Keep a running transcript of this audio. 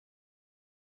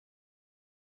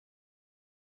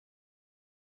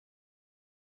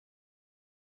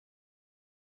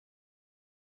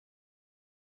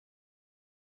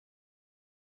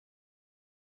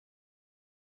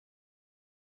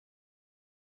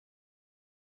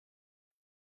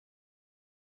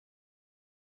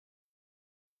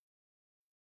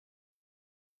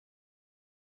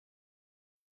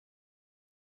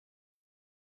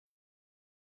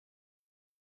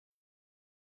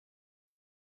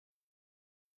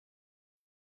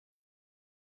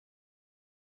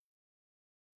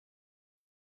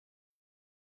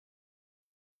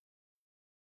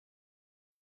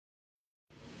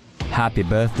Happy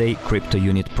birthday crypto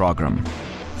unit program.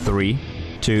 3,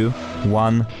 2,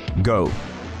 1, go.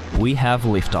 We have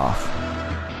liftoff.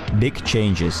 Big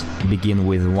changes begin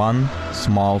with one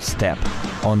small step.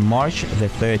 On March the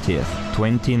 30th,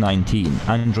 2019,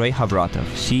 Andrei Havratov,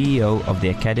 CEO of the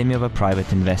Academy of a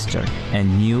Private Investor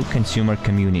and New Consumer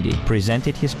Community,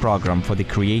 presented his program for the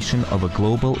creation of a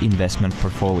global investment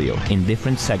portfolio in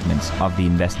different segments of the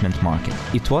investment market.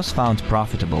 It was found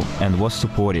profitable and was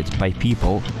supported by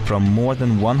people from more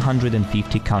than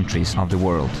 150 countries of the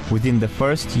world. Within the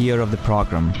first year of the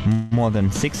program, more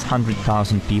than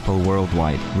 600,000 people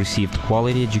worldwide received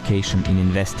quality education in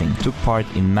investing, took part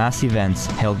in mass events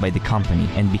held by the company,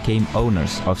 and became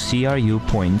owners of CRU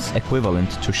points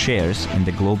equivalent to shares in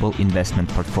the global investment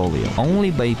portfolio.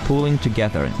 Only by pooling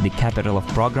together the capital of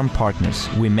program partners,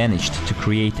 we managed to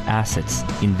create assets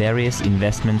in various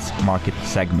investments market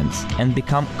segments and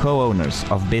become co-owners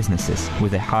of businesses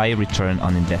with a high return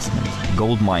on investment.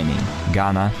 Gold mining,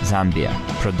 Ghana, Zambia,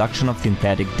 production of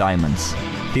synthetic diamonds,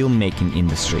 filmmaking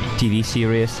industry, TV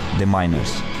series, The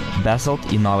Miners,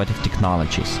 Basalt Innovative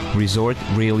Technologies, resort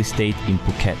real estate in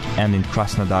Phuket and in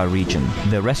Krasnodar region,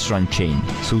 the restaurant chain,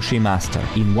 Sushi Master.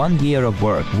 In 1 year of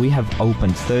work, we have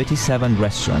opened 37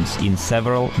 restaurants in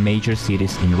several major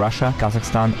cities in Russia,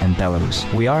 Kazakhstan and Belarus.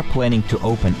 We are planning to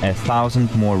open 1,000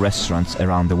 more restaurants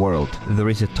around the world. There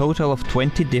is a total of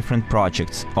 20 different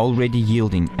projects already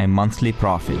yielding a monthly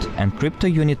profit, and crypto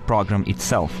unit program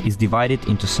itself is divided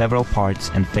into several parts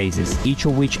and phases, each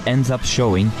of which ends up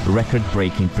showing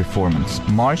record-breaking performance.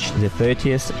 March the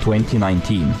 30th,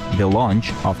 2019, the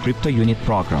launch of crypto unit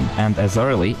program, and as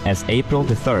early as April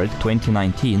the 3rd,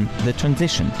 2019, the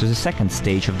transition to the second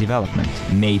stage of development.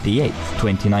 May the 8th,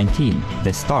 2019,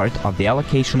 the start of the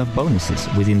allocation of bonuses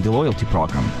within the loyalty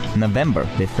program. November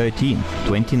the 13th,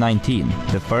 2019,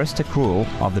 the first accrual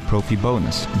of the Profi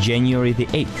bonus. January the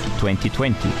 8th,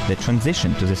 2020, the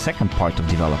transition to the second part of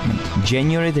development.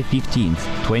 January the 15th,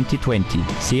 2020,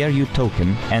 CRU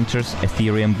token enters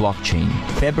Ethereum blockchain.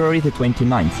 February the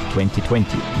 29th,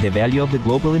 2020, the value of the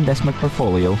global investment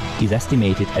portfolio is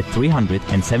estimated at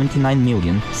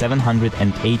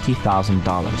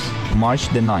 $379,780,000. March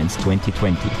the 9th,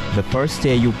 2020, the first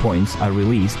CRU points are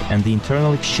released and the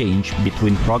internal exchange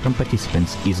between program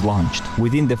participants is launched.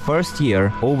 Within the first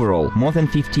year, overall, more than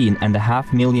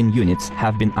 15.5 million units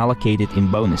have been allocated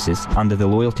in bonuses under the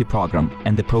loyalty program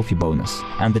and the Profi bonus,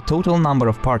 and the total number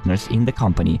of partners in the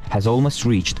company has almost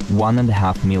reached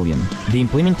 1.5 million. The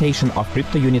implementation of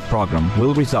crypto unit program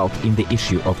will result in the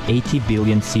issue of 80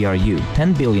 billion CRU,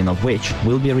 10 billion of which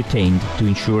will be retained to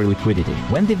ensure liquidity.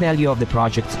 When the value of the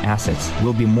project's assets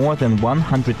will be more than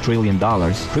 $100 trillion,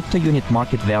 crypto unit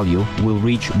market value will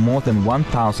reach more than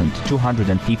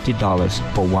 $1,250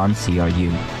 for 1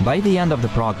 CRU. By the end of the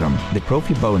program, the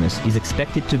Profi bonus is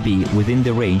expected to be within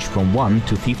the range from $1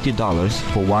 to $50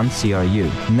 for 1 CRU.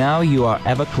 Now you are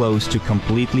ever close to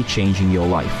completely changing your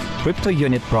life. Crypto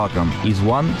unit program is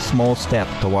one small step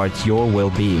towards your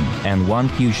well-being and one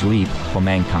huge leap for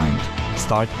mankind.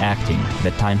 Start acting.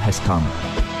 The time has come.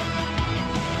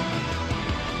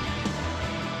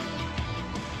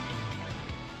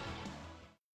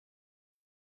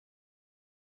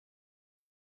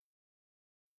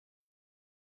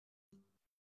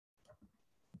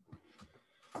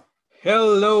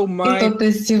 Hello, my... Кто-то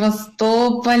из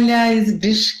Севастополя, из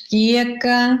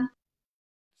Бишкека.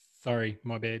 Sorry,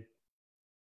 my bad.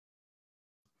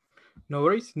 No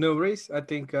worries, no worries. I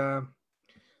think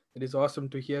it is awesome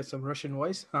to hear some Russian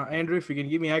voice. Andrew, if you can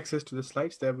give me access to the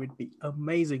slides, that would be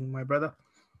amazing, my brother.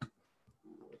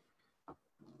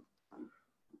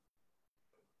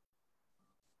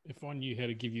 If I knew how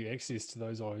to give you access to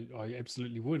those, I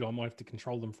absolutely would. I might have to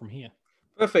control them from here.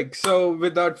 Perfect. So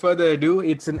without further ado,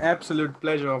 it's an absolute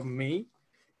pleasure of me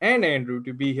and Andrew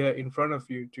to be here in front of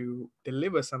you to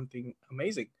deliver something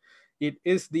amazing. It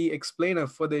is the explainer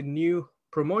for the new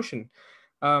promotion.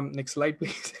 Next slide,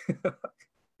 please.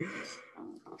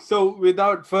 So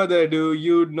without further ado,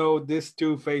 you know these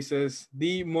two faces,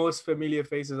 the most familiar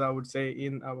faces, I would say,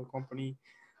 in our company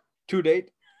to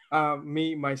date.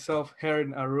 Me, myself,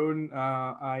 Heron Arun,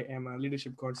 I am a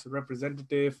leadership council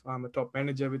representative. I'm a top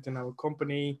manager within our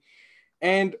company.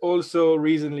 And also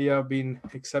recently I've been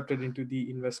accepted into the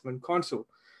investment council.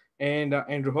 And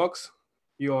Andrew Hawks,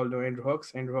 you all know Andrew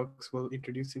Hawks. Andrew Hawks will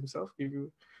introduce himself. Andrew?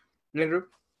 You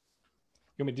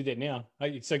want me to do that now?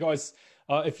 So guys,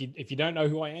 if you don't know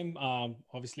who I am,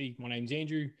 obviously my name's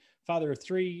Andrew, father of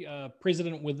 3,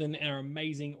 president within our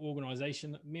amazing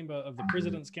organization, member of the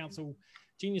President's Council,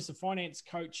 Genius of Finance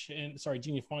coach,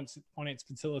 Genius Finance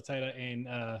facilitator, and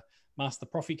Master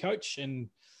Profi coach. And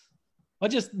I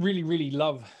just really, really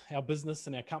love our business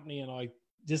and our company, and I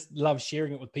just love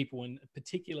sharing it with people, and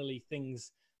particularly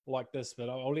things like this. But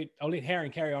I'll let Harry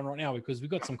carry on right now because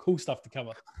we've got some cool stuff to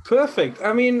cover. Perfect.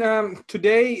 I mean,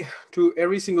 today, to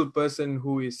every single person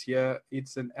who is here,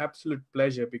 it's an absolute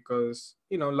pleasure because,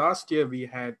 last year we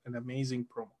had an amazing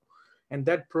promo, and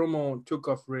that promo took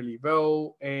off really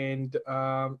well, and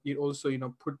it also,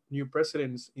 put new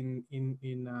precedents in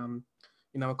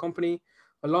our company.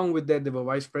 Along with that, there were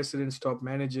vice presidents, top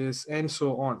managers, and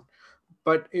so on.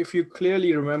 But if you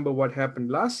clearly remember what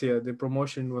happened last year, the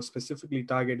promotion was specifically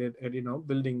targeted at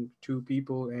building two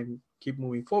people and keep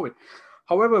moving forward.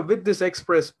 However, with this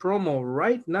express promo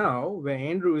right now, where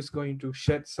Andrew is going to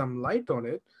shed some light on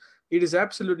it, it is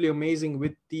absolutely amazing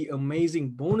with the amazing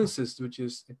bonuses which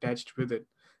is attached with it.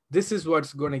 This is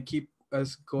what's going to keep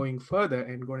us going further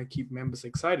and going to keep members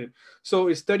excited. So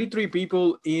it's 33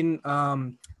 people in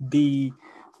the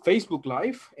Facebook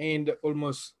Live and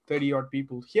almost 30 odd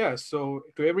people here. So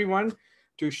to everyone,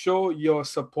 to show your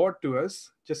support to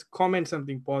us, just comment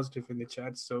something positive in the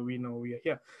chat so we know we are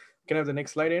here. Can I have the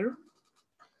next slide, Andrew?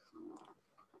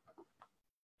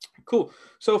 Cool.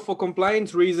 So for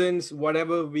compliance reasons,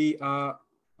 whatever we are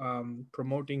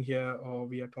promoting here or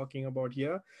we are talking about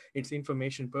here, it's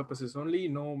information purposes only.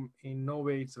 No, in no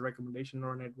way it's a recommendation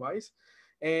or an advice.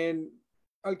 And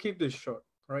I'll keep this short,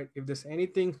 right? If there's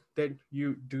anything that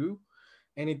you do,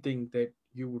 anything that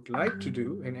you would like to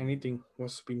do, and anything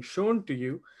was being shown to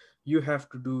you, you have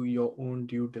to do your own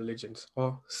due diligence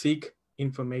or seek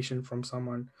information from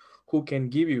someone who can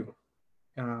give you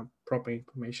proper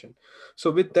information. So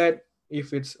with that,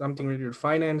 if it's something related to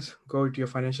finance, go to your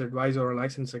financial advisor or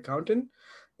licensed accountant.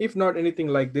 If not anything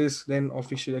like this, then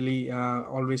officially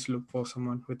always look for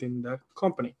someone within the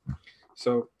company.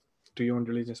 So do your own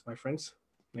diligence, my friends.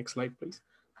 Next slide, please.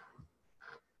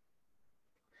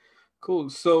 Cool.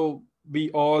 So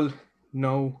we all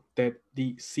know that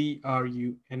the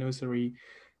CRU anniversary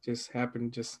just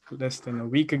happened just less than a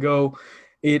week ago.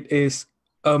 It is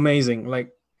amazing.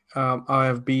 Like I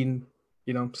have been,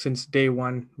 since day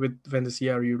one when the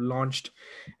CRU launched,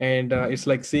 and it's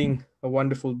like seeing a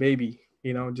wonderful baby,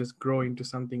 just grow into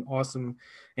something awesome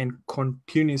and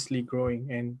continuously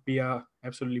growing, and we are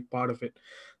absolutely part of it.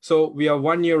 So we are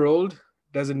 1 year old.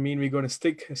 Doesn't mean we're going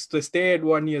to stay at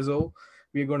 1 year old.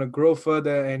 We're going to grow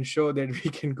further and show that we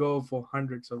can go for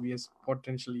hundreds of years,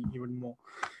 potentially even more.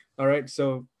 All right.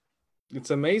 So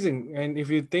it's amazing. And if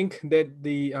you think that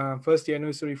the first year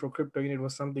anniversary for Crypto Unit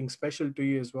was something special to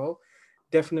you as well,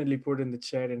 definitely put in the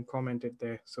chat and comment it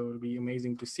there. So it'll be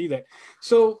amazing to see that.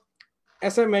 So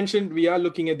as I mentioned, we are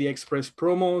looking at the Express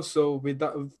promo. So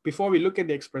before we look at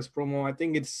the Express promo, I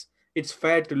think it's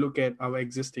fair to look at our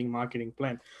existing marketing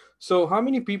plan. So how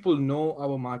many people know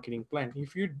our marketing plan?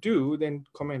 If you do, then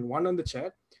comment 1 on the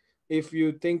chat. If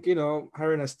you think,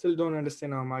 Harren, I still don't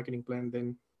understand our marketing plan,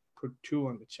 then put 2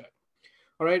 on the chat.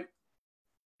 All right.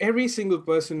 Every single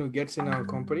person who gets in our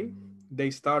company,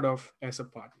 they start off as a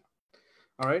partner.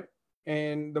 All right.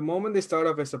 And the moment they start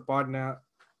off as a partner,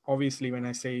 obviously, when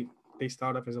I say they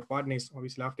start off as a partner, it's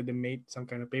obviously after they made some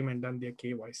kind of payment, done their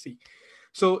KYC.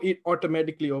 So it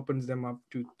automatically opens them up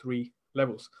to 3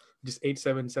 levels, just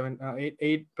 8%,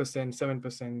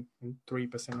 7%, and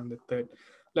 3% on the third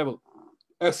level.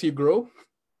 As you grow,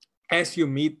 as you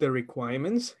meet the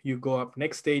requirements, you go up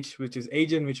next stage, which is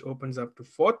agent, which opens up to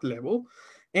 4th level.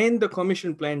 And the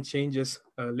commission plan changes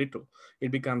a little.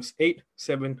 It becomes 8,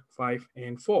 7, 5,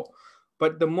 and 4.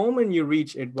 But the moment you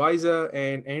reach advisor,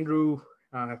 and Andrew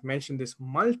have mentioned this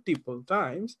multiple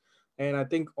times, and I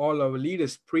think all our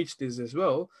leaders preach this as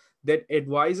well, that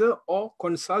advisor or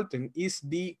consultant is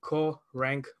the core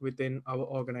rank within our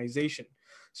organization.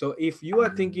 So if you are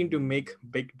thinking to make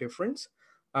big difference,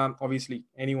 obviously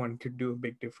anyone could do a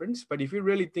big difference, but if you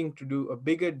really think to do a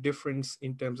bigger difference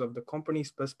in terms of the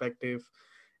company's perspective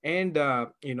and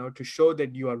to show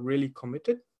that you are really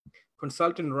committed,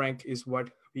 consultant rank is what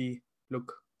we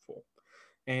look for,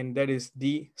 and that is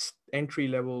the entry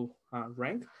level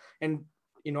rank. And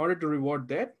in order to reward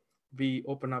that, we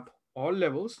open up all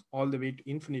levels all the way to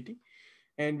infinity,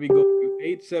 and we go to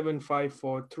 8, 7, 5,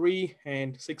 4, 3,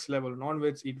 and 6 level and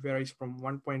onwards. It varies from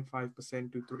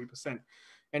 1.5% to 3%.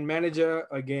 And manager,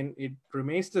 again, it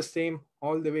remains the same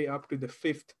all the way up to the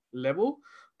 5th level.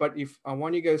 But if I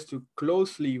want you guys to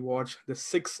closely watch the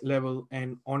 6th level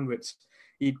and onwards,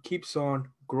 it keeps on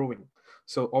growing.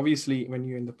 So obviously, when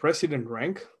you're in the president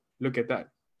rank, look at that,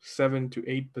 7 to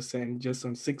 8% just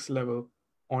on 6th level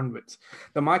onwards.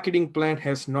 The marketing plan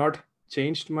has not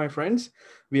changed, my friends.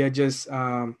 We are just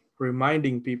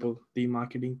reminding people the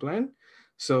marketing plan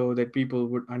so that people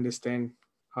would understand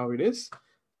how it is.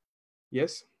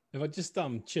 Yes. If I just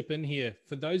chip in here,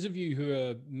 for those of you who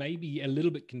are maybe a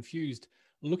little bit confused,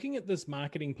 looking at this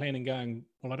marketing plan and going,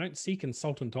 well, I don't see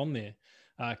consultant on there.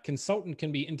 Consultant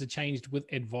can be interchanged with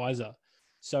advisor.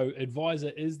 So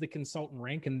advisor is the consultant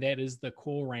rank, and that is the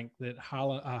core rank that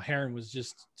Harren was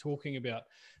just talking about.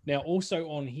 Now, also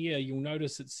on here, you'll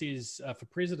notice it says for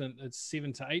president, it's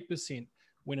 7 to 8%,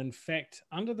 when in fact,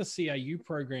 under the CRU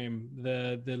program,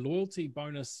 the loyalty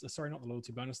bonus, sorry, not the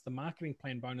loyalty bonus, the marketing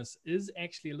plan bonus is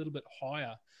actually a little bit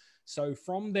higher. So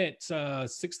from that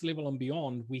sixth level and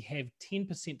beyond, we have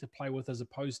 10% to play with as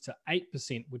opposed to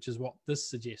 8%, which is what this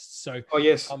suggests. So, oh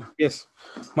yes, yes,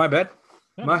 my bad.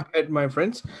 No. My bad, my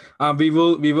friends. We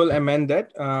will amend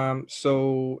that.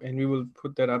 And we will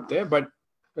put that up there. But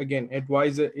again,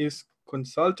 advisor is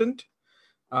consultant,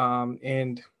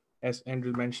 and as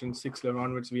Andrew mentioned, 6 level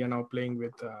onwards, we are now playing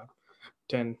with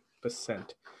 10%.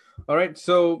 All right,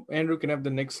 so Andrew can have the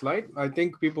next slide. I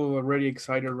think people are really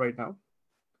excited right now.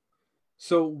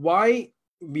 So why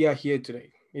we are here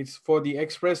today? It's for the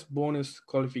express bonus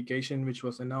qualification, which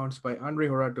was announced by Andre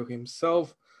Horato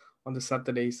himself on the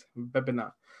Saturday's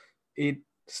webinar. It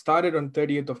started on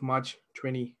 30th of March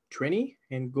 2020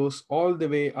 and goes all the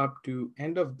way up to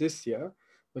end of this year,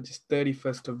 which is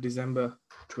 31st of December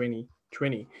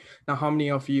 2020. Now, how many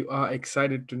of you are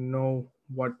excited to know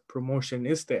what promotion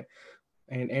is there?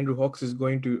 And Andrew Hawks is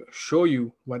going to show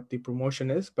you what the promotion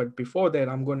is. But before that,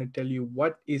 I'm going to tell you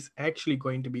what is actually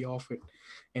going to be offered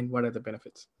and what are the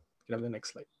benefits. Can I have the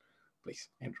next slide, please,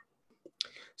 Andrew?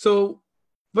 So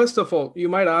first of all, you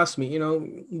might ask me,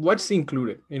 what's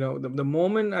included? The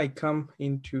moment I come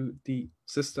into the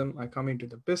system, I come into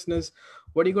the business,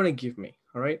 what are you going to give me?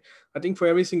 All right. I think for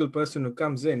every single person who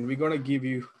comes in, we're going to give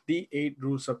you the 8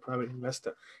 rules of private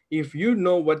investor. If you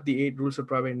know what the 8 rules of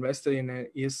private investor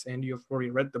is, and you've already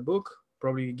read the book,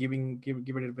 probably giving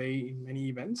it away in many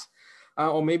events,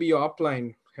 or maybe your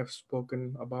upline have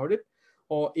spoken about it,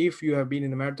 or if you have been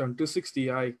in the Marathon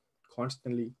 260, I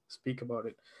constantly speak about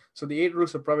it. So the 8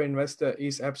 rules of private investor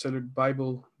is absolute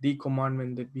Bible, the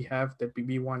commandment that we have, that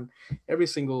we want every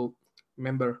single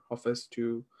member of us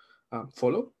to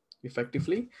follow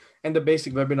effectively. And the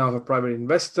basic webinar of a private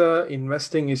investor: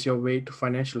 investing is your way to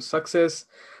financial success,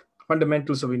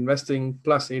 fundamentals of investing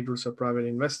plus 8 rules of private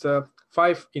investor,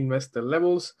 5 investor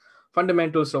levels,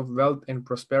 fundamentals of wealth and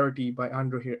prosperity by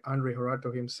Andre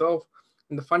Horato himself,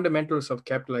 and the fundamentals of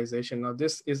capitalization. Now,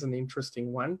 this is an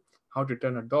interesting one: how to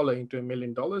turn $1 into $1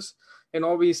 million. And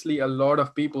obviously, a lot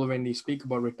of people, when they speak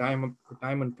about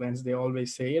retirement plans, they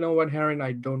always say, you know what, Harren,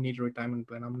 I don't need a retirement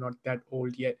plan. I'm not that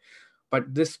old yet.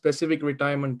 But this specific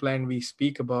retirement plan we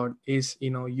speak about is,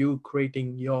 you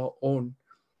creating your own.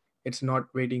 It's not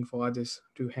waiting for others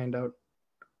to hand out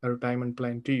a retirement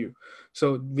plan to you.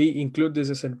 So we include this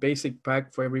as a basic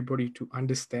pack for everybody to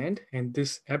understand. And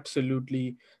this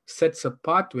absolutely sets a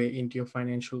pathway into your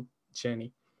financial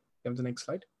journey. Have the next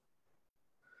slide.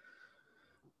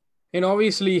 And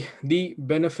obviously, the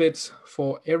benefits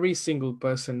for every single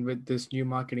person with this new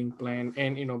marketing plan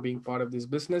and being part of this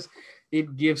business,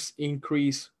 it gives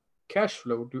increased cash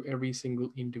flow to every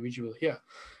single individual here.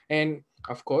 And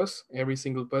of course, every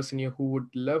single person here who would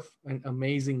love an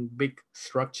amazing big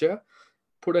structure,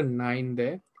 put a 9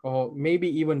 there, or maybe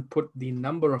even put the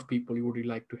number of people you would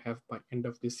like to have by end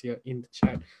of this year in the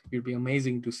chat. It would be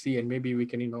amazing to see, and maybe we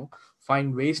can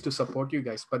find ways to support you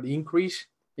guys. But the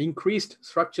increased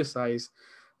structure size,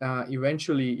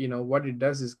 eventually, what it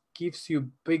does is gives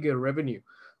you bigger revenue.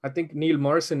 I think Neil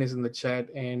Morrison is in the chat,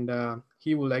 and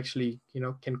he will actually,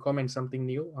 can comment something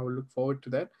new. I will look forward to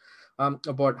that,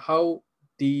 about how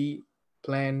the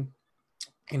plan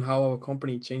and how our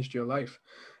company changed your life.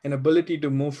 An ability to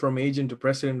move from agent to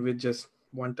president with just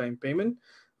one-time payment,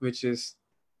 which is,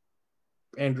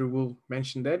 Andrew will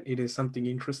mention that it is something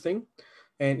interesting.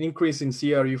 An increase in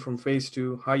CRU from phase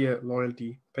to higher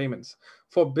loyalty payments.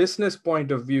 For business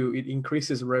point of view, it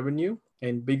increases revenue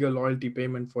and bigger loyalty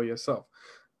payment for yourself.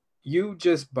 You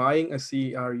just buying a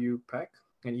CRU pack,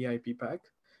 an EIP pack,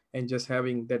 and just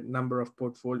having that number of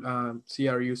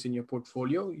CRUs in your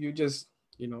portfolio, you just,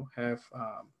 have,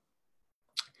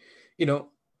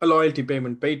 a loyalty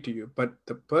payment paid to you. But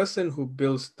the person who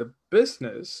builds the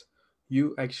business,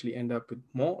 you actually end up with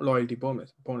more loyalty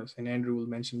bonus. And Andrew will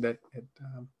mention that at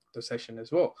the session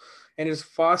as well. And it's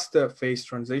faster phase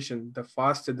transition. The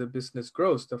faster the business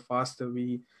grows, the faster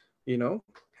we,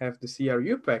 have the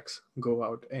CRU packs go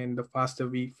out, and the faster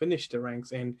we finish the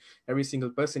ranks. And every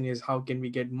single person is, how can we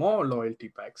get more loyalty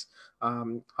packs?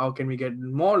 How can we get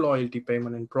more loyalty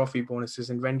payment and profit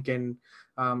bonuses? And when can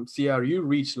CRU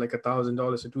reach like $1,000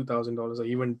 or $2,000 or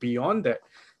even beyond that?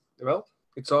 Well,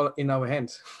 it's all in our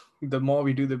hands. The more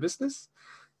we do the business,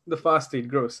 the faster it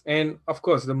grows. And of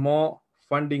course, the more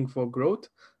funding for growth,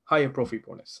 higher profit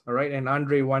bonus. All right. And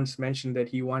Andre once mentioned that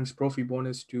he wants profit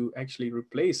bonus to actually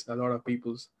replace a lot of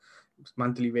people's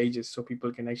monthly wages so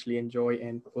people can actually enjoy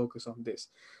and focus on this.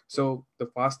 So the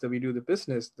faster we do the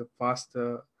business, the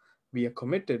faster we are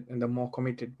committed, and the more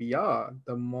committed we are,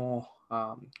 the more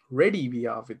ready we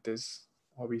are with this.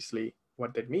 Obviously,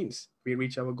 what that means, we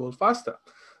reach our goal faster.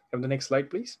 Have the next slide,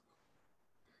 please.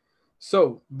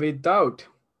 So without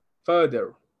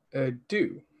further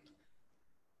ado,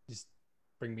 Just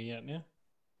bring me out now.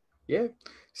 yeah.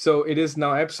 So it is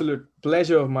now absolute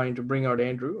pleasure of mine to bring out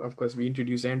Andrew. Of course, we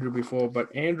introduced Andrew before,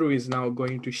 but Andrew is now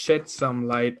going to shed some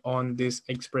light on this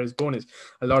express bonus.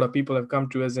 A lot of people have come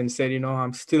to us and said,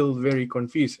 I'm still very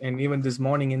confused. And even this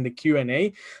morning in the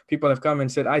Q&A, people have come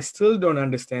and said, I still don't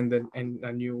understand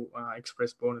a new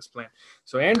express bonus plan.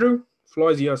 So Andrew,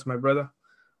 floor is yours, my brother.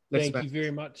 Thank you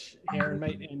very much, Aaron,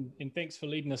 mate. And thanks for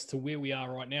leading us to where we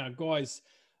are right now. Guys,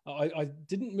 I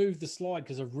didn't move the slide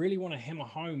because I really want to hammer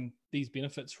home these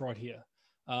benefits right here.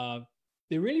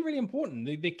 They're really, really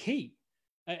important. They're key.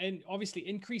 And obviously,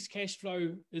 increased cash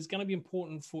flow is going to be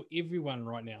important for everyone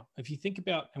right now. If you think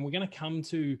about, and we're going to come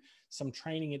to some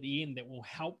training at the end that will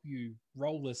help you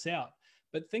roll this out.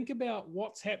 But think about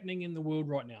what's happening in the world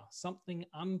right now. Something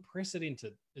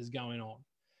unprecedented is going on.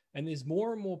 And there's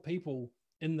more and more people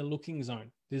in the looking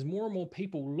zone. There's more and more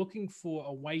people looking for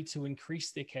a way to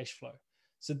increase their cash flow.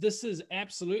 So this is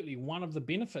absolutely one of the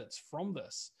benefits from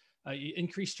this.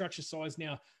 Increased structure size.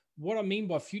 Now, what I mean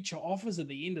by future offers at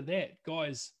the end of that,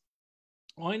 guys,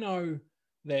 I know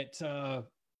that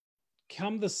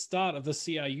come the start of the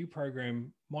CRU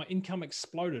program, my income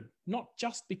exploded, not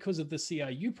just because of the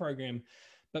CRU program,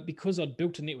 but because I'd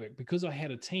built a network, because I had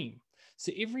a team.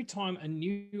 So every time a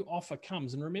new offer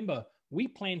comes, and remember, we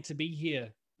plan to be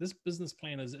here. This business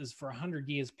plan is for 100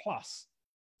 years plus.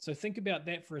 So think about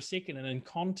that for a second. And in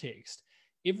context,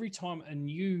 every time a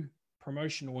new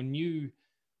promotion or new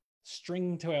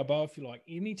string to our bow, if you like,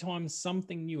 anytime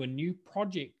something new, a new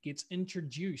project gets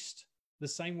introduced the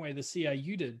same way the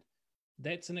CRU did,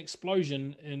 that's an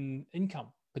explosion in income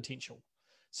potential.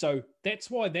 So that's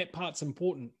why that part's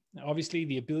important. Now, obviously,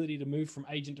 the ability to move from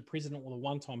agent to president with a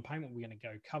one-time payment, we're going to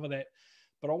go cover that.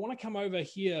 But I want to come over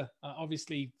here.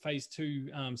 Obviously, phase 2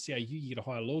 CRU, you get a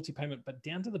higher loyalty payment, but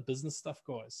down to the business stuff,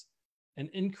 guys. An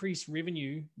increased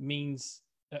revenue means,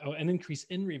 an increase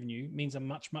in revenue means a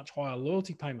much, much higher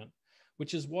loyalty payment,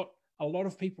 which is what a lot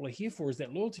of people are here for, is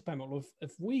that loyalty payment. Well,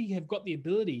 if we have got the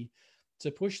ability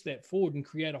to push that forward and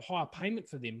create a higher payment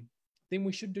for them, then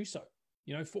we should do so,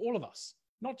 for all of us,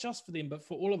 not just for them, but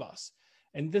for all of us.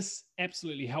 And this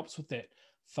absolutely helps with that.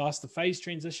 Faster phase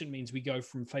transition means we go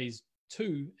from phase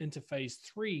 2 into phase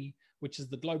 3, which is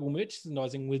the global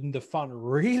merchandising, when the fun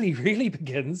really, really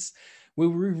begins, where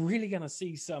we're really going to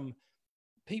see some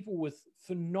people with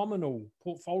phenomenal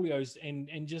portfolios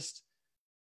and just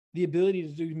the ability to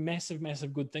do massive,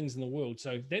 massive good things in the world.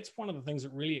 So that's one of the things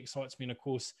that really excites me. And of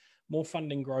course, more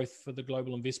funding growth for the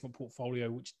global investment portfolio,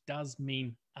 which does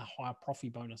mean a higher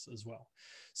profit bonus as well.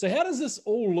 So how does this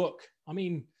all look? I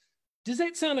mean, does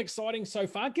that sound exciting so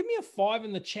far? Give me a 5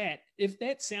 in the chat if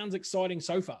that sounds exciting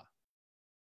so far.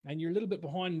 And you're a little bit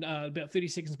behind, about 30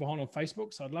 seconds behind on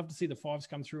Facebook. So I'd love to see the 5s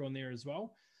come through on there as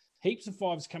well. Heaps of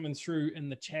 5s coming through in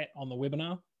the chat on the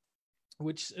webinar,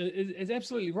 which is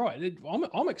absolutely right.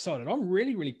 I'm excited. I'm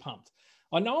really, really pumped.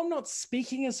 I know I'm not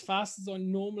speaking as fast as I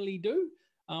normally do.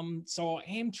 So I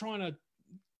am trying to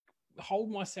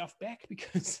hold myself back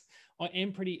because I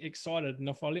am pretty excited. And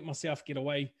if I let myself get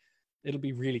away, it'll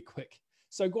be really quick.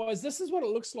 So guys, this is what it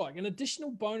looks like. An additional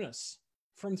bonus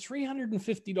from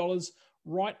 $350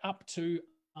 right up to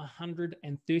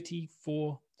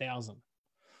 $134,000.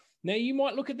 Now you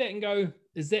might look at that and go,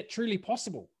 is that truly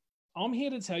possible? I'm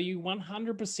here to tell you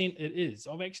 100% it is.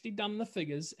 I've actually done the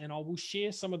figures and I will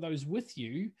share some of those with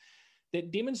you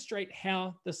that demonstrate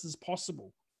how this is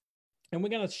possible. And we're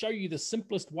going to show you the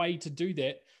simplest way to do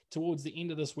that towards the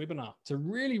end of this webinar, to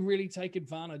really, really take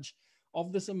advantage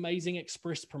of this amazing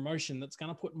express promotion that's going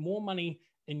to put more money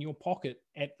in your pocket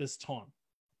at this time.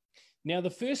 Now, the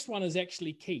first one is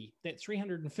actually key. That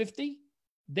 350,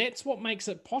 that's what makes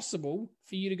it possible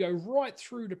for you to go right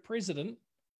through to president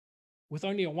with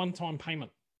only a one-time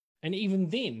payment. And even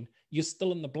then, you're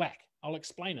still in the black. I'll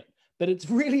explain it. But it's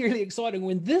really, really exciting.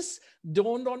 When this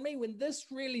dawned on me, when this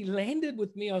really landed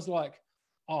with me, I was like,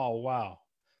 oh, wow.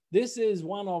 This is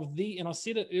one of the, and I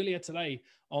said it earlier today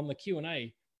on the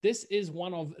Q&A, this is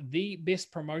one of the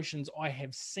best promotions I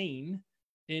have seen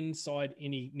inside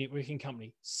any networking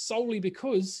company, solely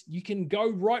because you can go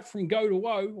right from go to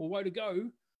woe, or woe to go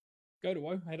to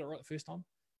woe, I had it right the first time,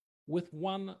 with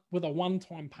a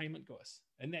one-time payment, guys.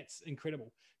 And that's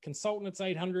incredible. Consultant, it's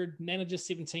 800, manager,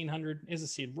 1,700, as I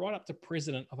said, right up to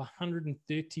president of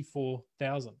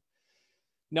 134,000.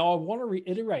 Now, I want to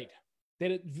reiterate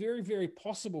that it's very, very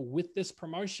possible with this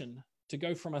promotion to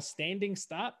go from a standing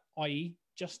start, i.e.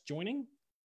 just joining,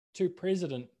 to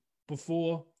president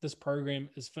before this program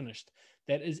is finished.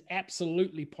 That is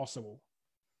absolutely possible.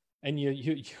 And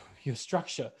your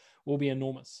structure will be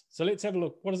enormous. So let's have a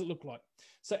look. What does it look like?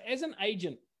 So as an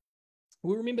agent,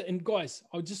 we remember, and guys,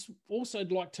 I just also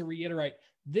like to reiterate,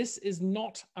 this is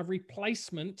not a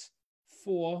replacement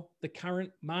for the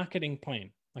current marketing plan,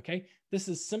 okay? This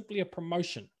is simply a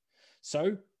promotion.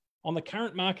 So on the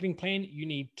current marketing plan, you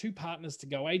need 2 partners to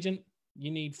go agent.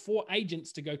 You need 4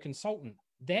 agents to go consultant.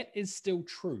 That is still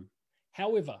true.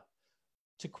 However,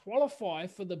 to qualify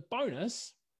for the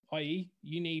bonus, i.e.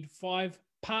 you need 5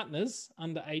 partners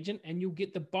under agent and you'll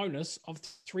get the bonus of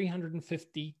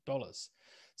 $350.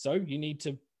 So you need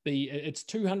to be, it's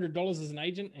 $200 as an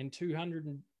agent and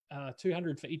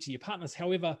 $200 for each of your partners.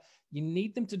 However, you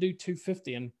need them to do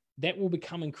 $250, and that will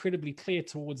become incredibly clear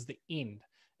towards the end.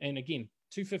 And again,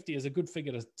 $250 is a good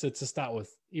figure to start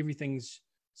with. Everything's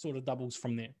sort of doubles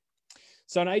from there.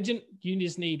 So an agent, you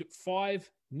just need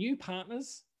 5 new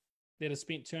partners that have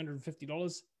spent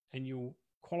 $250 and you'll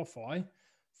qualify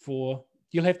for,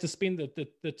 you'll have to spend the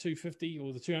 $250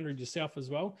 or the $200 yourself as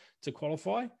well to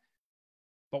qualify.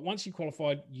 But once you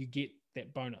qualified, you get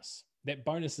that bonus. That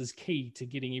bonus is key to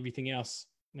getting everything else,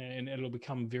 and it'll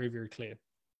become very, very clear.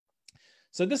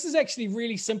 So this is actually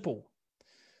really simple.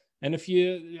 And if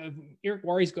Eric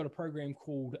Worre's got a program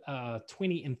called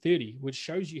 20 and 30, which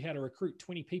shows you how to recruit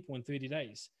 20 people in 30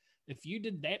 days. If you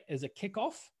did that as a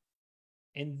kickoff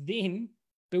and then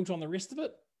built on the rest of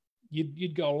it,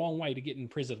 you'd go a long way to getting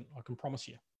president, I can promise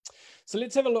you. So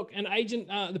let's have a look. An agent,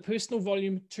 the personal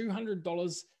volume,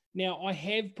 $200. Now I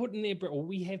have put in there, or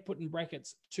we have put in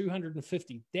brackets,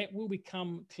 250. That will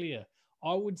become clear.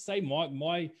 I would say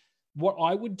what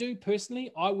I would do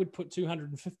personally, I would put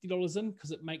 $250 in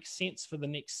because it makes sense for the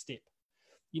next step.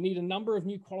 You need a number of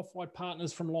new qualified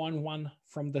partners from line 1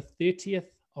 from the 30th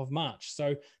of March.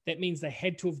 So that means they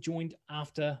had to have joined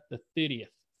after the 30th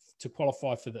to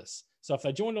qualify for this. So if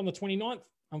they joined on the 29th,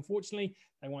 unfortunately,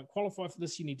 they won't qualify for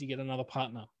this. You need to get another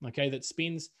partner, okay, that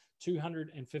spends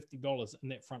 $250 in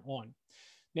that front line.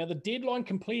 Now, the deadline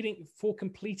for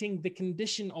completing the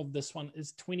condition of this one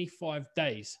is 25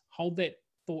 days. Hold that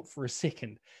thought for a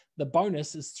second. The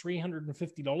bonus is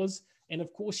 $350. And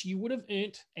of course, you would have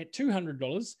earned at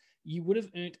 $200, you would have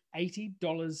earned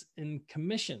 $80 in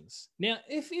commissions. Now,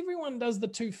 if everyone does the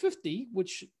 $250,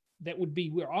 which that would be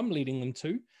where I'm leading them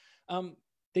to,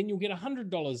 then you'll get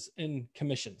 $100 in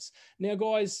commissions. Now,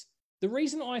 guys, the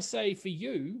reason I say for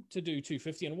you to do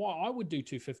 $250 and why I would do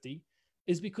 $250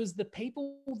 is because the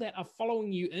people that are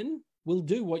following you in will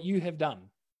do what you have done.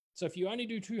 So if you only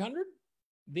do $200,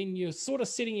 then you're sort of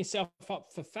setting yourself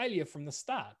up for failure from the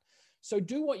start. So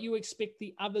do what you expect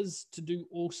the others to do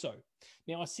also.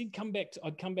 Now, I said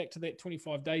I'd come back to that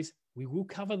 25 days. We will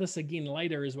cover this again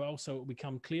later as well, so it will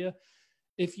become clear.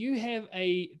 If you have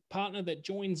a partner that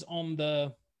joins on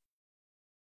the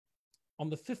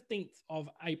 15th of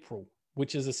April,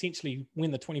 which is essentially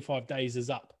when the 25 days is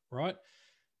up, right?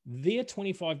 Their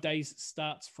 25 days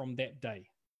starts from that day.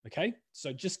 Okay,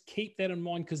 so just keep that in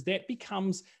mind because that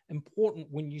becomes important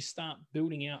when you start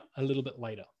building out a little bit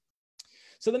later.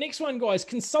 So the next one, guys,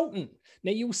 consultant.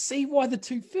 Now you'll see why the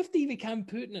 250 became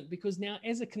pertinent because now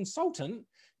as a consultant,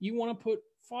 you want to put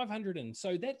 500 in.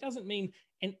 So that doesn't mean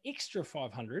an extra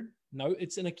 500. No,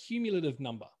 it's an accumulative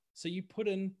number. So you put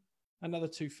in another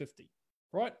 250,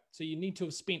 right? So you need to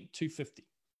have spent 250.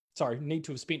 Sorry, need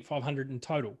to have spent 500 in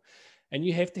total. And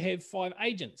you have to have 5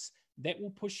 agents. That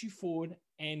will push you forward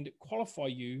and qualify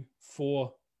you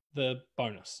for the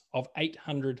bonus of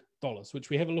 $800, which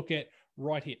we have a look at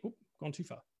right here. Oop, gone too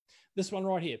far. This one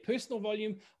right here, personal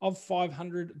volume of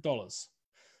 $500.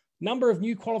 Number of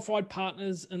new qualified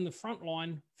partners in the front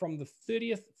line from the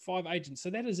 30th, 5 agents. So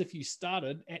that is if you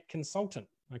started at consultant,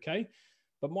 okay?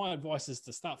 But my advice is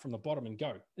to start from the bottom and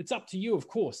go. It's up to you, of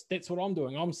course. That's what I'm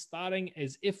doing. I'm starting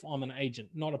as if I'm an agent,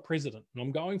 not a president. And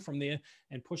I'm going from there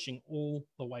and pushing all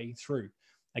the way through.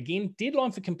 Again,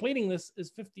 deadline for completing this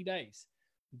is 50 days.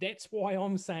 That's why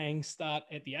I'm saying start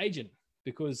at the agent,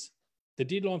 because the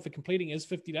deadline for completing is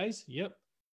 50 days. Yep.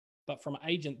 But from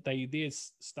agent,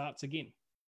 theirs starts again.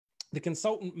 The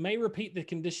consultant may repeat the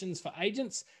conditions for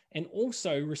agents and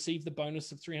also receive the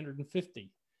bonus of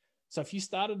 $350. So if you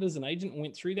started as an agent and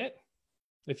went through that,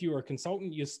 if you were a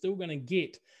consultant, you're still going to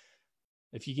get,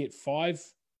 if you get 5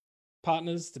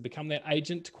 partners to become that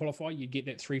agent to qualify, you get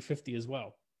that $350 as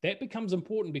well. That becomes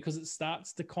important because it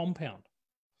starts to compound.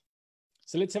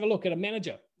 So let's have a look at a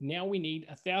manager. Now we need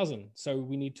 1,000. So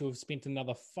we need to have spent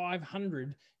another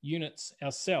 500 units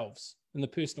ourselves in the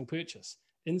personal purchase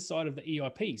inside of the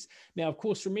EIPs. Now, of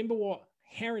course, remember what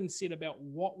Heron said about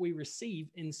what we receive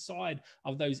inside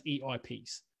of those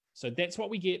EIPs. So that's what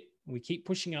we get. We keep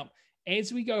pushing up.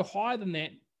 As we go higher than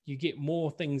that, you get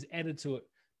more things added to it.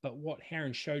 But what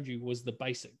Heron showed you was the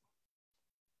basic.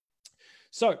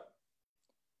 So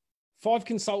 5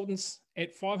 consultants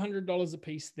at $500 a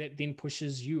piece, that then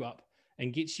pushes you up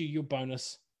and gets you your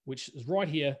bonus, which is right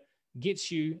here,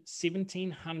 gets you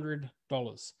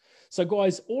 $1,700. So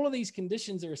guys, all of these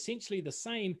conditions are essentially the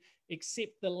same,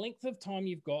 except the length of time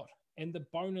you've got and the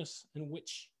bonus in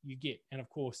which you get. And of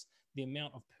course, the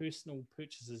amount of personal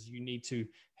purchases you need to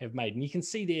have made. And you can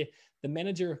see there, the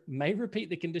manager may repeat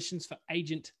the conditions for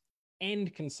agent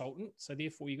and consultant. So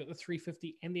therefore you got the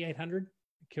 350 and the 800.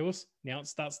 Of course, now it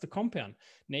starts to compound.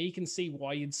 Now you can see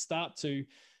why you'd start to,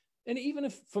 and even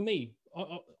if for me,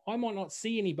 I might not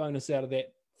see any bonus out of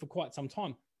that for quite some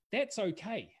time. That's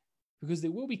okay, because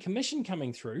there will be commission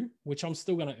coming through, which I'm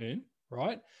still going to earn,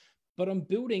 right? But I'm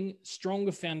building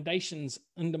stronger foundations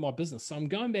into my business. So I'm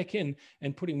going back in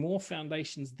and putting more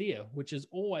foundations there, which is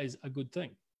always a good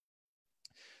thing.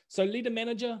 So leader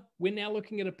manager, we're now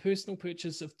looking at a personal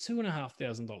purchase of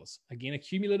 $2,500. Again,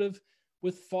 accumulative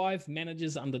with 5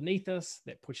 managers underneath us.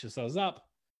 That pushes us up.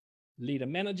 Leader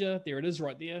manager, there it is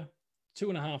right there,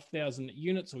 2,500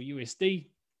 units or USD.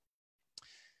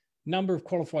 Number of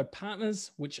qualified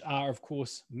partners, which are, of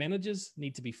course, managers,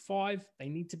 need to be 5. They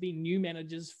need to be new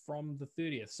managers from the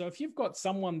 30th. So if you've got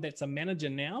someone that's a manager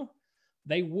now,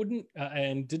 they wouldn't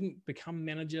and didn't become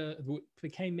manager,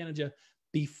 became manager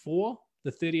before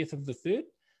the 30th of the 3rd,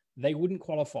 they wouldn't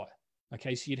qualify.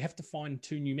 Okay, so you'd have to find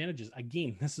 2 new managers.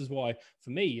 Again, this is why, for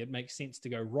me, it makes sense to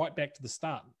go right back to the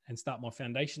start and start my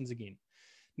foundations again.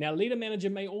 Now, leader manager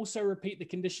may also repeat the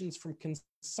conditions from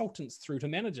consultants through to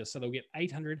manager. So they'll get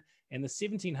 800 and the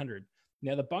 1,700.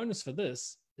 Now, the bonus for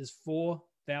this is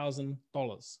 $4,000.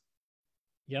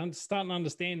 You're starting to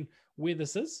understand where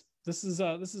this is. This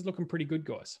is looking pretty good,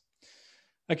 guys.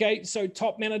 Okay, so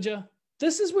top manager.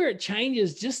 This is where it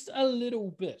changes just a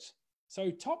little bit. So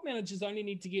top managers only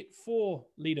need to get 4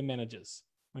 leader managers,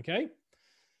 okay?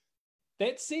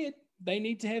 That said, they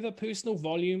need to have a personal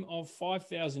volume of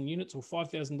 5,000 units or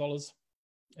 $5,000.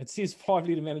 It says 5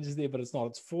 leader managers there, but it's not.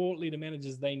 It's 4 leader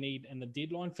managers they need, and the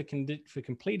deadline for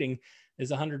completing is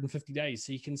 150 days.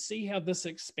 So you can see how this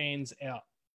expands out.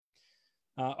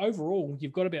 Overall,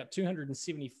 you've got about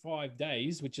 275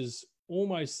 days, which is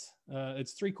almost,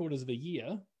 it's 3/4 of a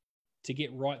year to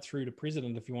get right through to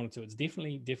president if you wanted to. It's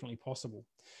definitely possible.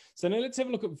 So now let's have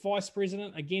a look at vice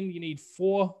president. Again, you need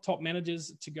 4 top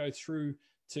managers to go through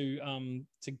to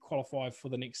qualify for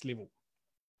the next level.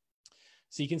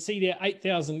 So you can see there,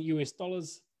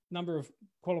 $8,000 number of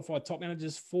qualified top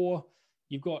managers, 4.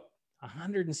 You've got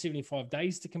 175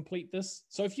 days to complete this.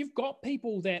 So if you've got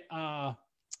people that are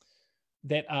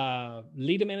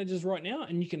leader managers right now,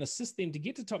 and you can assist them to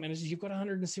get to top managers, you've got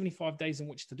 175 days in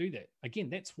which to do that. Again,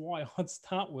 that's why I'd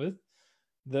start with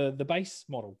the base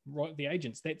model, right? The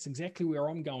agents. That's exactly where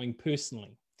I'm going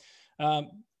personally.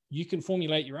 You can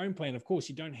formulate your own plan. Of course,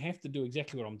 you don't have to do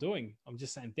exactly what I'm doing. I'm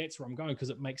just saying that's where I'm going because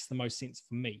it makes the most sense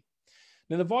for me.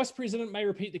 Now, the vice president may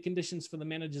repeat the conditions for the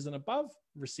managers and above,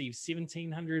 receive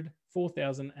 1,700,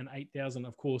 4,000, and 8,000.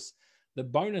 Of course, the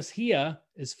bonus here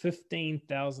is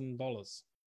 $15,000.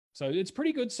 So it's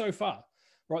pretty good so far,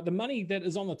 right? The money that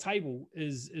is on the table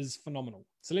is phenomenal.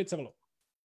 So let's have a look.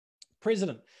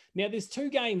 President. Now, there's 2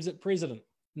 games at president.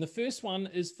 And the first one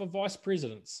is for vice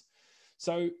presidents.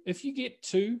 So if you get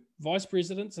 2 vice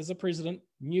presidents as a president,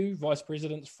 new vice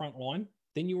presidents frontline,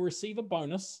 then you'll receive a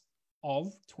bonus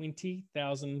of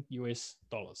 $20,000 US.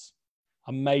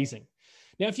 Amazing.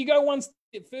 Now, if you go one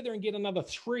step further and get another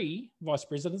 3 vice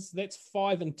presidents, that's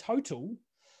 5 in total,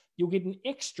 you'll get an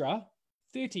extra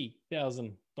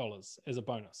 $30,000 as a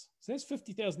bonus. So that's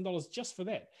 $50,000 just for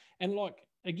that. And like,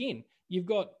 again, you've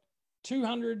got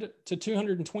 200 to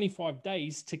 225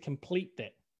 days to complete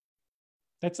that.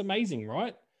 That's amazing,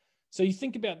 right? So you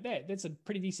think about that. That's a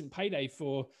pretty decent payday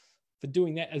for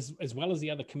doing that as well as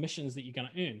the other commissions that you're going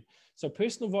to earn. So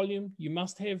personal volume, you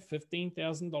must have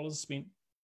 $15,000 spent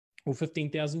or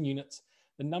 15,000 units.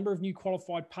 The number of new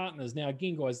qualified partners. Now,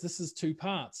 again, guys, this is 2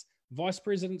 parts. Vice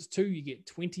presidents 2, you get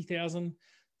 20,000.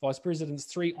 Vice presidents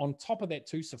 3 on top of that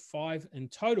 2, so 5 in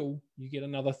total, you get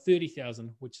another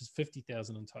 30,000, which is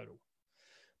 50,000 in total.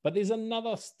 But there's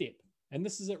another step, and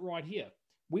this is it right here.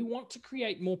 We want to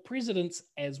create more presidents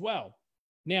as well.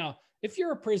 Now, if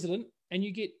you're a president and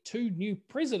you get 2 new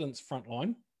presidents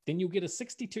frontline, then you'll get a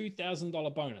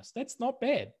 $62,000 bonus. That's not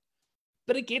bad,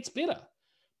 but it gets better,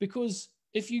 because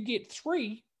if you get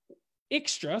 3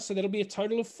 extra, so that'll be a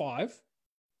total of 5,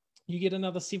 you get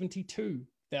another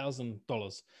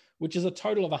 $72,000, which is a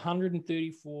total of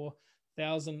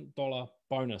 $134,000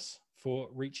 bonus for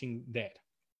reaching that.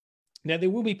 Now, there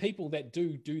will be people that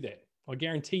do that. I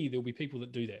guarantee you there'll be people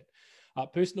that do that.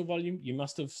 Personal volume, you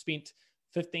must have spent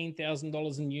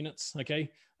 $15,000 in units, okay?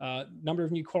 Number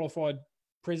of new qualified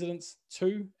presidents,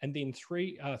 2, and then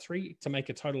 3 to make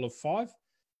a total of 5.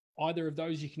 Either of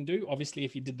those you can do. Obviously,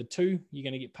 if you did the 2, you're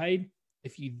going to get paid.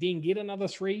 If you then get another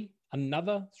 3,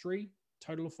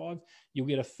 total of 5, you'll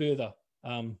get a further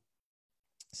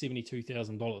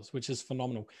 $72,000, which is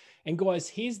phenomenal. And guys,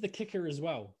 here's the kicker as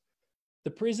well. The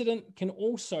president can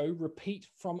also repeat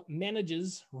from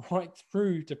managers right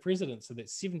through to president. So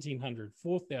that's 1,700,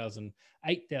 4,000,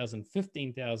 8,000,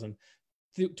 15,000,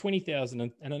 20,000,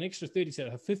 and an extra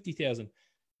 30,000, 50,000.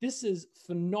 This is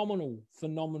phenomenal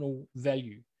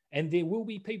value. And there will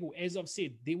be people, as I've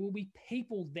said, there will be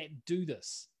people that do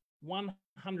this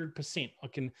 100%. I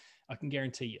can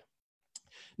guarantee you.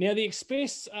 Now, the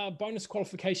Express bonus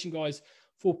qualification, guys,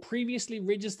 for previously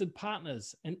registered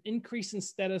partners, an increase in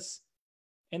status,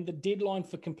 and the deadline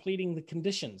for completing the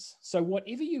conditions. So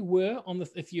whatever you were on the,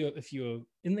 if you're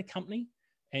in the company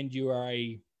and you are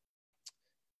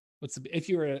if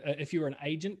you're an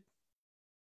agent,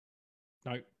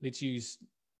 no, let's use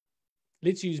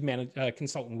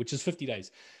consultant, which is 50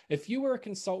 days. If you were a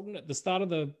consultant at the start of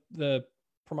the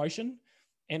promotion,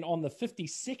 and on the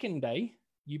 52nd day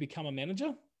you become a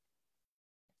manager,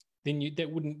 then you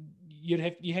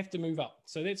have to move up.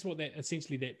 So that's what that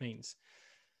essentially means.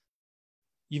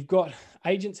 You've got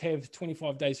agents have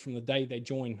 25 days from the day they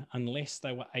join, unless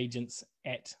they were agents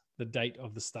at the date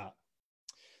of the start.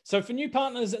 So for new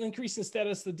partners, an increase in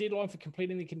status, the deadline for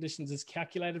completing the conditions is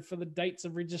calculated for the dates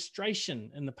of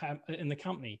registration in the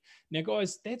company. Now,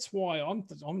 guys, that's why I'm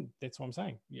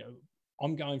saying,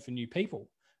 I'm going for new people.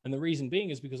 And the reason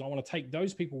being is because I want to take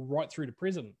those people right through to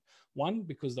president. 1,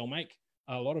 because they'll make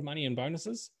a lot of money in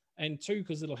bonuses, and 2,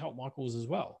 because it'll help Michael's as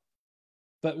well.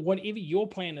 But whatever your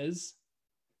plan is,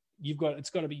 it's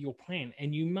got to be your plan,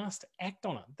 and you must act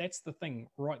on it. That's the thing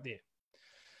right there.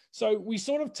 So we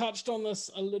sort of touched on this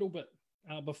a little bit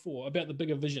before about the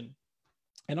bigger vision.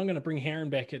 And I'm going to bring Harren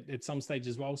back at some stage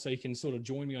as well, so he can sort of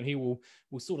join me on here. We'll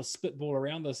sort of spitball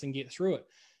around this and get through it.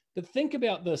 But think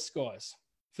about this, guys.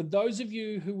 For those of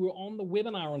you who were on the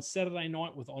webinar on Saturday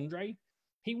night with Andre,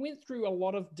 he went through a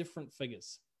lot of different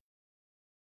figures.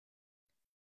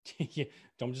 Yeah,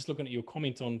 I'm just looking at your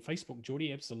comment on Facebook,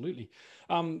 Geordie. Absolutely.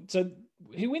 So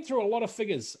he went through a lot of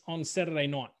figures on Saturday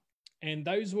night, and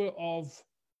those were of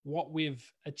what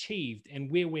we've achieved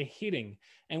and where we're heading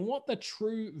and what the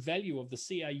true value of the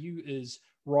CRU is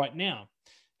right now,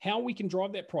 how we can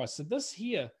drive that price. So this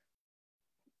here,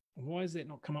 why is that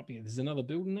not come up here? There's another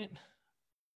build in that.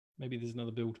 Maybe there's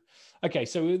another build. Okay,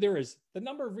 so there is the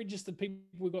number of registered people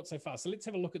we've got so far. So let's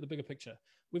have a look at the bigger picture.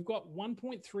 We've got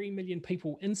 1.3 million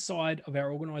people inside of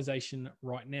our organization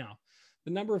right now.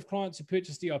 The number of clients who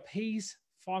purchased EIPs,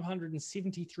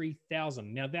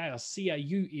 573,000. Now, they are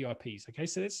CAU EIPs, okay?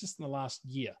 So that's just in the last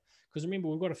year. Because remember,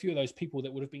 we've got a few of those people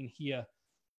that would have been here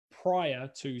prior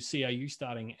to CAU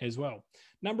starting as well.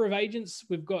 Number of agents,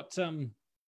 we've got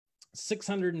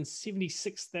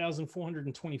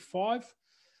 676,425.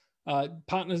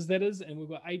 Partners, that is, and we've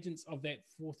got agents of that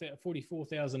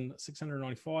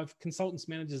 44,695. Consultants,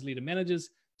 managers, leader managers,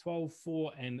 12,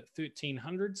 4, and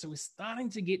 1,300. So we're starting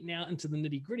to get now into the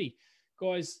nitty gritty.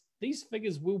 Guys, these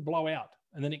figures will blow out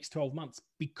in the next 12 months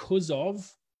because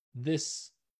of this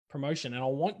promotion. And I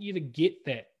want you to get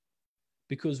that,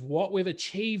 because what we've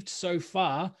achieved so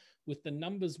far with the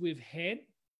numbers we've had,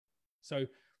 so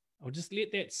I'll just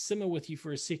let that simmer with you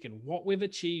for a second. What we've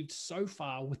achieved so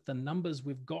far with the numbers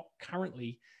we've got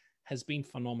currently has been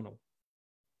phenomenal.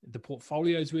 The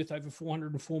portfolio is worth over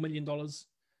 $404 million.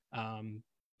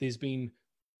 There's been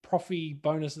profit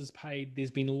bonuses paid. There's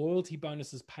been loyalty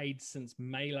bonuses paid since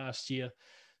May last year.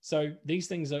 So these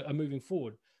things are moving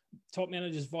forward. Top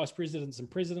managers, vice presidents, and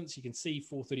presidents, you can see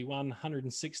 431,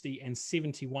 160, and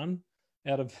 71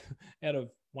 out of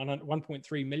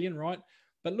 1.3 million, right?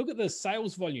 But look at the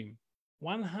sales volume,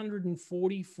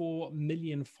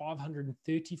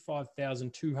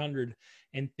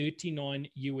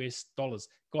 144,535,239 US dollars.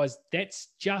 Guys, that's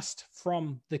just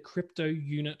from the crypto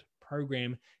unit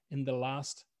program in the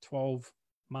last 12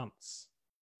 months.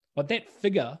 But that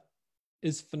figure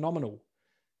is phenomenal.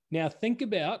 Now think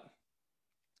about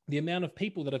the amount of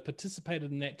people that have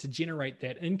participated in that to generate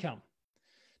that income.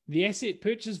 The asset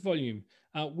purchase volume.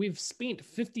 We've spent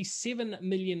 $57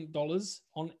 million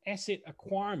on asset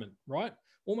acquirement, right?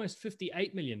 Almost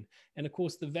 58 million. And of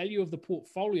course, the value of the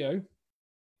portfolio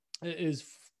is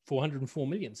 404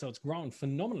 million. So it's grown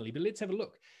phenomenally. But let's have a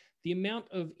look. The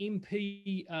amount of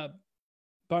MP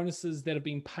bonuses that have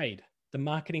been paid, the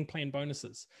marketing plan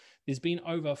bonuses, there's been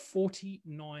over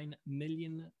 $49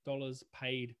 million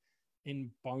paid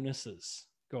in bonuses,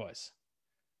 guys.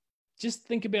 Just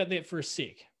think about that for a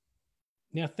sec.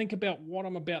 Now think about what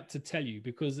I'm about to tell you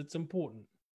because it's important.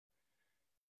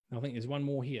 I think there's one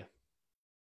more here.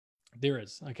 There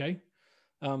is, okay?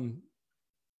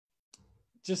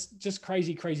 Just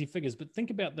crazy, crazy figures. But think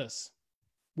about this.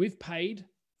 We've paid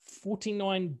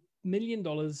 $49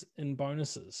 million in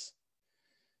bonuses.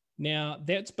 Now,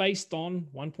 that's based on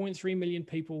 1.3 million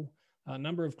people, a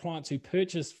number of clients who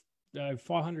purchased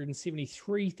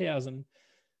 573,000.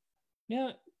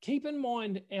 Now, keep in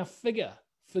mind our figure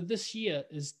for this year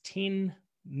is 10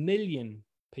 million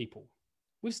people.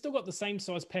 We've still got the same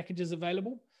size packages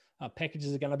available.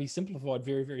 Packages are going to be simplified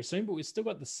very, very soon, but we've still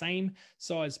got the same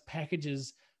size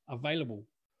packages available.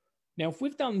 Now, if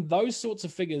we've done those sorts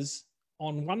of figures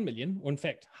on 1 million, or in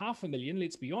fact, 500,000,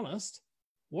 let's be honest,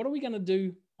 what are we going to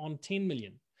do on 10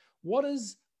 million? What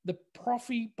is the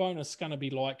profit bonus going to be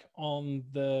like on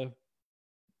the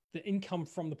income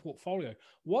from the portfolio?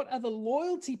 What are the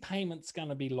loyalty payments going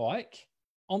to be like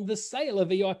on the sale of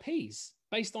EIPs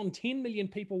based on 10 million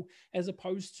people as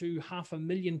opposed to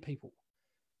 500,000 people?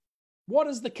 What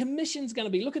is the commissions going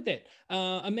to be? Look at that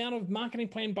amount of marketing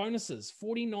plan bonuses,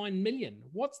 49 million.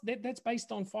 What's that? That's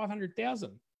based on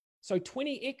 500,000. So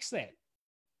 20x that.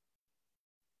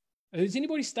 Is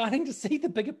anybody starting to see the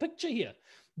bigger picture here?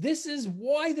 This is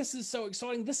why this is so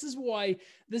exciting. This is why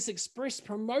this express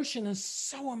promotion is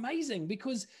so amazing,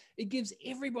 because it gives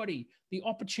everybody the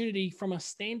opportunity from a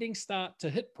standing start to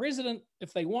hit president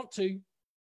if they want to,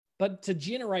 but to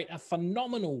generate a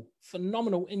phenomenal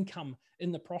income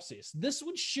in the process. This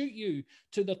would shoot you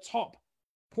to the top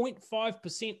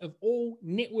 0.5% of all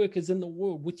networkers in the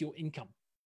world with your income.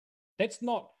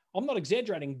 I'm not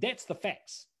exaggerating. That's the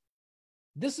facts.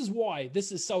 This is why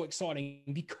this is so exciting,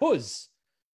 because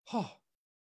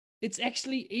it's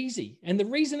actually easy. And the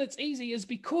reason it's easy is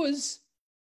because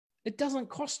it doesn't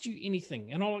cost you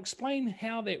anything. And I'll explain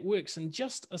how that works in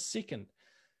just a second.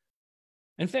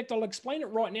 In fact, I'll explain it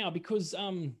right now because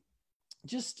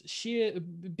just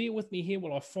bear with me here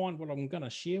while I find what I'm going to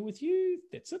share with you.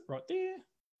 That's it right there.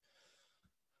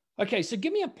 Okay, so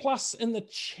give me a plus in the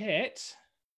chat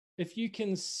if you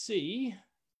can see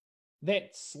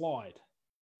that slide.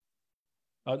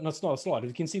 No, it's not a slide. If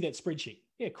you can see that spreadsheet.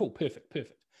 Yeah, cool. Perfect.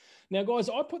 Now, guys,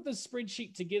 I put this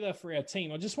spreadsheet together for our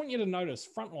team. I just want you to notice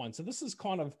frontline. So this is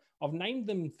I've named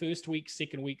them first week,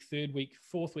 second week, third week,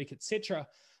 fourth week, etc.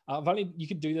 You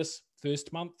could do this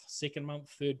first month, second month,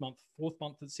 third month, fourth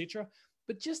month, etc.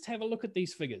 But just have a look at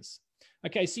these figures.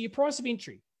 Okay, so your price of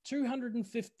entry,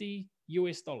 $250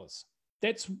 US.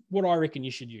 That's what I reckon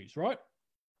you should use, right?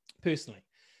 Personally.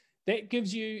 That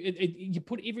gives you, you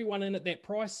put everyone in at that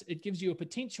price, it gives you a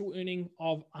potential earning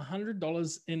of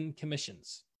 $100 in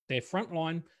commissions. Their front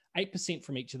line, 8%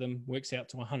 from each of them works out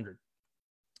to 100.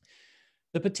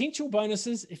 The potential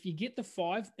bonuses, if you get the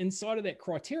 5 inside of that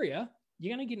criteria,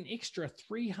 you're going to get an extra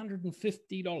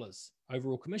 $350.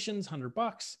 Overall commissions,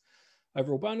 $100.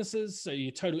 Overall bonuses, so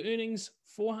your total earnings,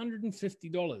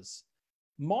 $450.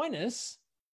 Minus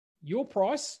your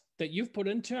price that you've put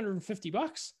in,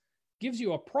 $250, gives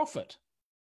you a profit.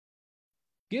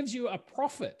 Gives you a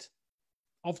profit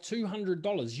of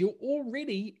 $200. You're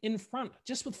already in front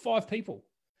just with 5 people.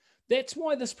 That's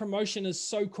why this promotion is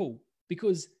so cool,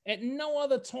 because at no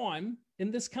other time in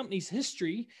this company's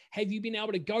history have you been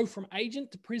able to go from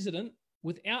agent to president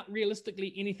without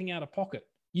realistically anything out of pocket.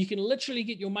 You can literally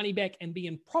get your money back and be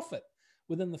in profit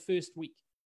within the first week.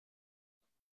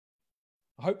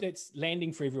 I hope that's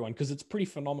landing for everyone because it's pretty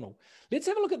phenomenal. Let's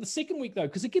have a look at the second week though,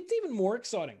 because it gets even more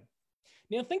exciting.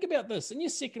 Now think about this. In your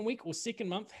second week or second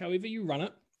month, however you run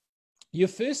it, your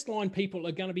first line people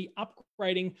are going to be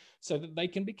upgrading so that they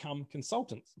can become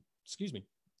consultants. Excuse me.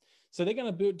 So they're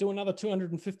going to do another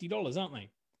 $250, aren't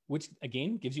they? Which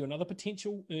again gives you another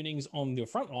potential earnings on your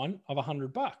front line of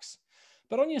 $100.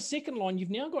 But on your second line, you've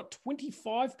now got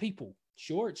 25 people.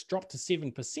 Sure, it's dropped to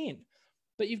 7%,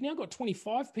 but you've now got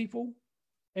 25 people.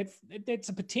 That's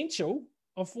a potential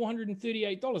of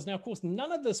 $438. Now, of course,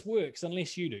 none of this works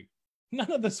unless you do. None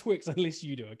of this works unless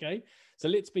you do, okay? So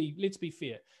let's be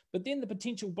fair. But then the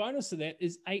potential bonus of that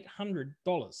is $800.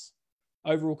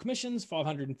 Overall commissions,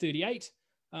 $538.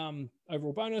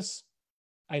 Overall bonus,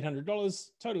 $800.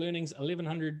 Total earnings,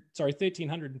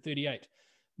 $1,338.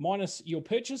 minus your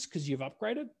purchase because you've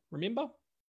upgraded, remember?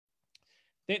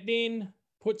 That then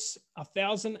puts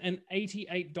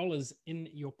 $1,088 in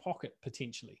your pocket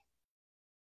potentially.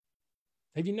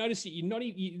 Have you noticed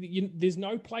that there's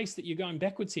no place that you're going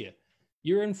backwards here?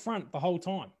 You're in front the whole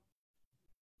time.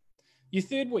 Your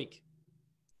third week.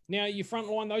 Now, your front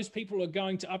line, those people are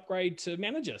going to upgrade to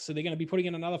manager. So they're going to be putting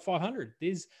in another 500.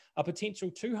 There's a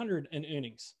potential 200 in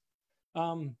earnings.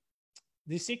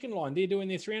 The second line, they're doing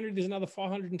their 300. There's another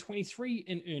 523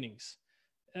 in earnings.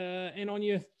 And on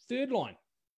your third line,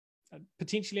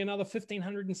 potentially another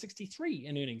 1,563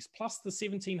 in earnings, plus the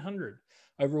 1,700.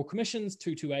 Overall commissions,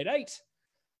 2,288.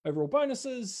 Overall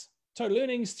bonuses, total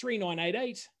earnings,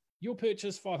 3,988. Your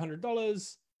purchase,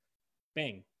 $500.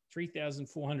 Bang,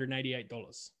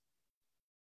 $3,488.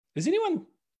 Is anyone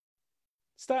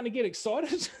starting to get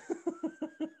excited?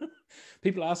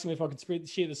 People asking me if I could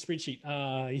share the spreadsheet.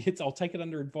 I'll take it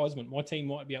under advisement. My team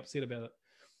might be upset about it.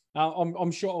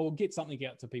 I'm sure I'll get something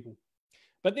out to people.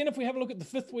 But then if we have a look at the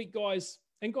fifth week, guys,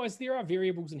 and guys, there are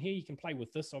variables in here. You can play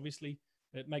with this, obviously.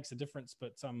 It makes a difference,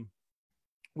 but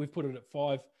we've put it at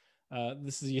 5.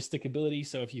 This is your stickability.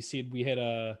 So if you said we had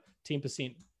a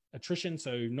 10% attrition,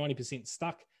 so 90%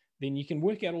 stuck, then you can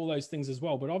work out all those things as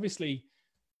well. But obviously,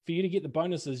 for you to get the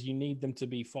bonuses, you need them to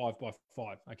be 5 by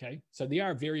 5, okay? So there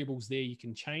are variables there you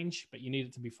can change, but you need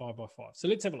it to be 5 by 5. So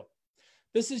let's have a look.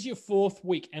 This is your 4th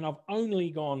week, and I've only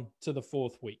gone to the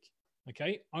 4th week,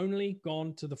 okay? Only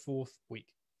gone to the 4th week.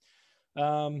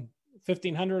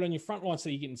 1,500 on your front line, so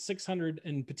you're getting 600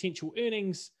 in potential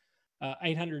earnings,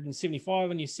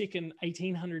 875 on your second,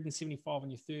 1,875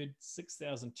 on your third,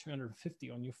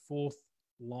 6,250 on your 4th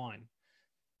line.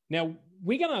 Now,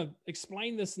 we're going to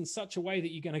explain this in such a way that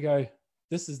you're going to go,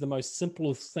 this is the most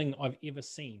simplest thing I've ever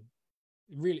seen.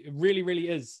 It really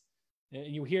is. And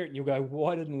you'll hear it and you'll go,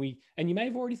 why didn't we? And you may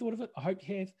have already thought of it. I hope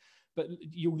you have. But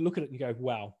you'll look at it and go,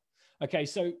 wow. Okay,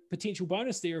 so potential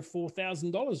bonus there of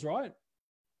 $4,000, right?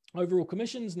 Overall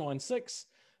commissions,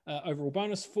 9,600. Overall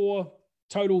bonus, 4.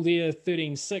 Total there,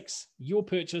 13,600. Your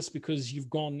purchase, because you've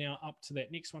gone now up to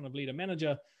that next one of leader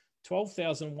manager,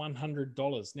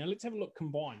 $12,100. Now let's have a look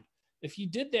combined. If you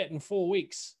did that in 4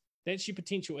 weeks, that's your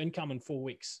potential income in 4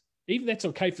 weeks. Even that's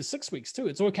okay for 6 weeks too.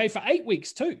 It's okay for 8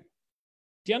 weeks too.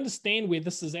 Do you understand where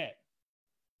this is at?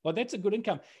 Well, that's a good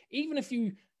income. Even if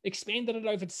you expanded it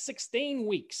over 16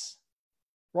 weeks,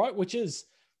 right? Which is,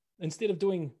 instead of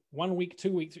doing 1 week,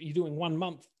 2 weeks, you're doing 1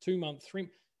 month, 2 months, 3.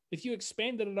 If you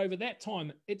expanded it over that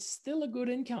time, it's still a good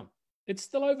income. It's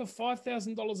still over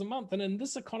 $5,000 a month. And in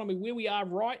this economy where we are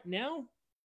right now,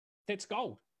 that's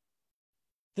gold.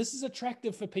 This is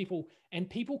attractive for people and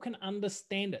people can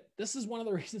understand it. This is one of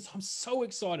the reasons I'm so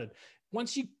excited.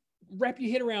 Once you wrap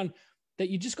your head around that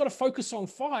you just got to focus on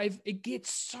 5, it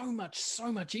gets so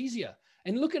much easier.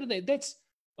 And look at it. I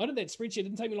did that spreadsheet. It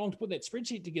didn't take me long to put that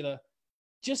spreadsheet together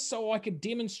just so I could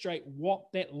demonstrate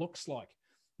what that looks like.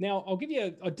 Now,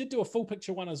 I did do a full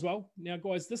picture one as well. Now,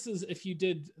 guys, this is if you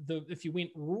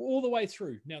went all the way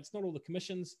through. Now, it's not all the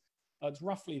commissions. It's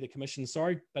roughly the commissions,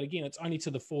 sorry. But again, it's only to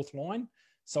the 4th line.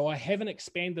 So I haven't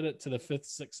expanded it to the 5th,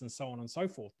 6th, and so on and so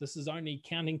forth. This is only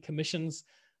counting commissions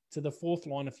to the 4th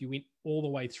line if you went all the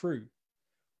way through.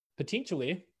 Potential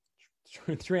there,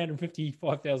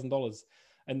 $355,000.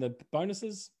 And the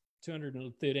bonuses,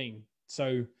 $213,000.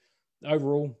 So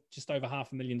overall, just over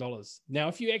 $500,000. Now,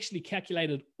 if you actually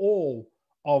calculated all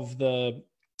of the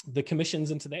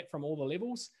commissions into that from all the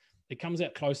levels, it comes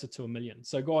out closer to $1 million.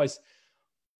 So guys,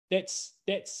 that's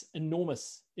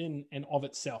enormous in and of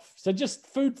itself. So just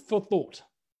food for thought.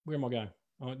 Where am I going?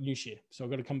 Oh, new share. So I've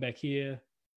got to come back here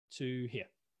to here.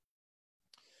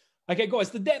 Okay, guys,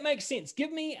 did that make sense?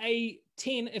 Give me a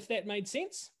 10 if that made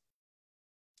sense.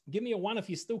 Give me a 1 if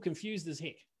you're still confused as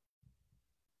heck.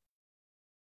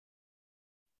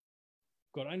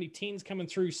 Got only 10s coming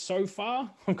through so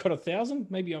far. I've got 1,000.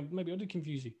 Maybe I did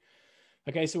confuse you.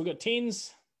 Okay, so we've got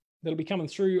 10s that'll be coming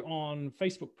through on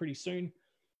Facebook pretty soon.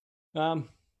 Can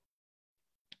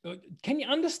you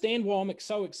understand why I'm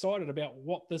so excited about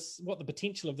what the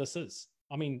potential of this is?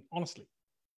 I mean, honestly,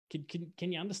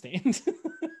 can you understand?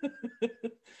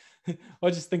 I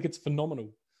just think it's phenomenal.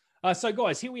 So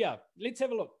guys, here we are. Let's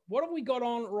have a look. What have we got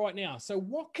on right now? So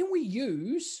what can we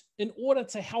use in order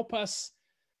to help us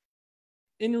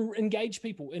engage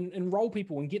people, enroll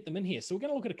people and get them in here? So we're going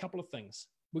to look at a couple of things.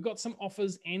 We've got some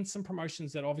offers and some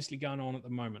promotions that are obviously going on at the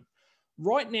moment.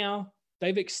 Right now,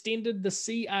 they've extended the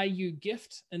CRU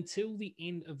gift until the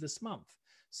end of this month.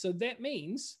 So that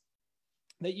means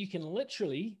that you can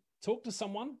literally talk to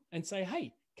someone and say,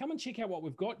 hey, come and check out what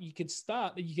we've got. You could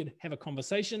have a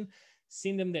conversation,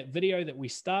 Send them that video that we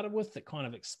started with that kind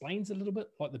of explains a little bit,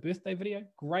 like the birthday video.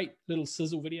 Great little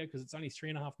sizzle video because it's only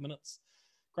 3.5 minutes.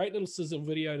 Great little sizzle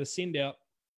video to send out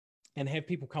and have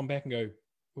people come back and go,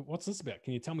 what's this about?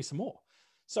 Can you tell me some more?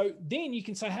 So then you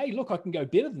can say, hey, look, I can go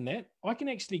better than that. I can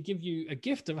actually give you a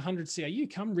gift of 100 CAU.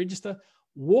 Come register,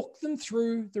 walk them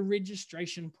through the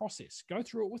registration process. Go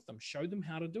through it with them. Show them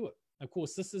how to do it. Of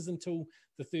course, this is until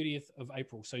the 30th of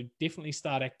April. So definitely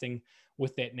start acting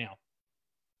with that now.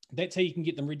 That's how you can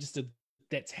get them registered.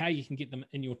 That's how you can get them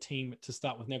in your team to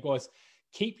start with. Now, guys,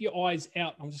 keep your eyes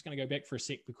out. I'm just going to go back for a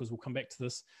sec because we'll come back to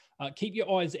this. Keep your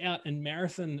eyes out in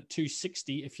Marathon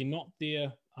 260. If you're not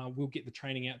there, we'll get the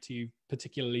training out to you,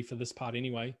 particularly for this part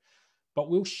anyway. But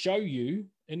we'll show you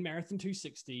in Marathon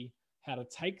 260 how to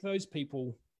take those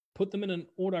people, put them in an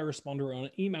autoresponder or an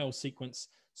email sequence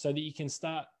so that you can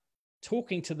start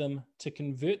talking to them to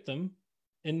convert them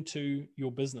into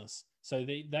your business so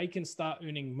they can start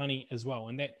earning money as well.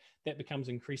 And that becomes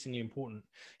increasingly important.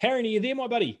 Harry, are you there, my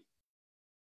buddy?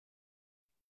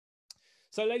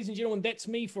 So ladies and gentlemen, that's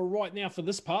me for right now for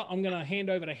this part. I'm going to hand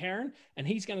over to Harren, and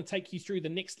he's going to take you through the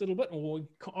next little bit, or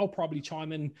I'll probably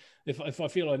chime in if I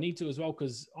feel I need to as well,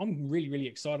 because I'm really, really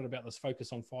excited about this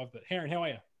focus on 5. But Harren, how are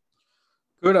you?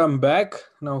 Good, I'm back.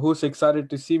 Now, who's excited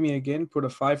to see me again? Put a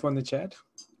 5 on the chat.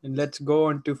 And let's go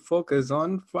on to focus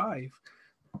on 5.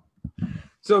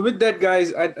 So with that,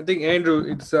 guys, I think, Andrew,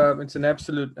 it's an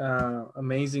absolute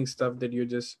amazing stuff that you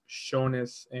just shown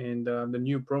us, and the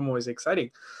new promo is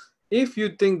exciting. If you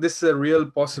think this is a real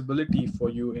possibility for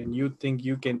you and you think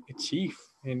you can achieve,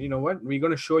 and you know what, we're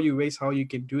going to show you ways how you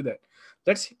can do that.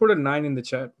 Let's put a 9 in the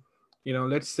chat.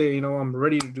 Let's say, I'm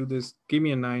ready to do this. Give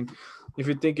me a 9. If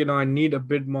you think, I need a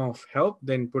bit more of help,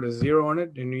 then put a 0 on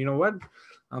it. And you know what?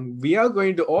 We are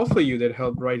going to offer you that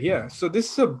help right here. So this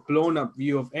is a blown up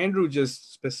view of Andrew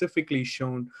just specifically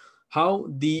shown how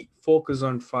the focus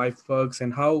on 5 works,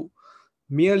 and how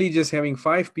merely just having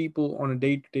 5 people on a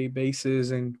day-to-day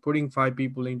basis and putting 5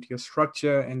 people into your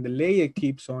structure, and the layer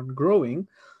keeps on growing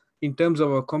in terms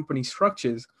of our company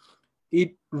structures,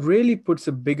 it really puts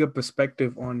a bigger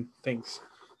perspective on things.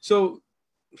 So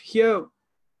here,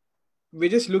 we're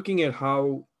just looking at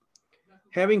how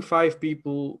having 5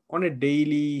 people on a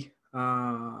daily,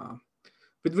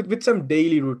 with some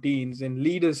daily routines, and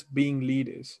leaders being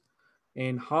leaders,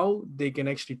 and how they can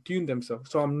actually tune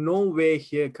themselves. So I'm nowhere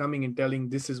here coming and telling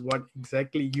this is what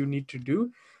exactly you need to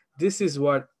do. This is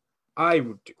what I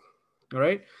would do. All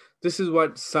right. This is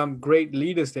what some great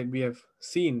leaders that we have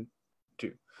seen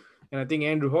do. And I think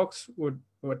Andrew Hawks would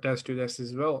attest to this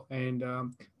as well. And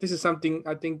this is something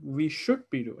I think we should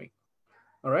be doing.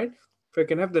 All right. If I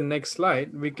can have the next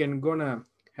slide, we can gonna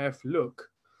have look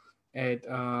at,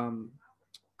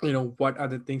 what are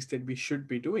the things that we should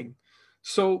be doing.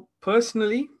 So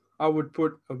personally, I would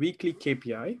put a weekly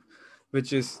KPI,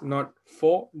 which is not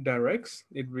 4 directs,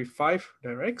 it'd be 5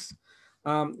 directs.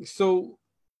 So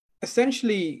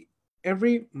essentially,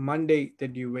 every Monday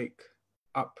that you wake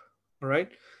up, all right,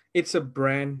 it's a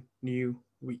brand new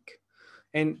week.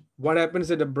 And what happens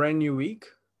at a brand new week?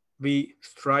 We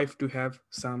strive to have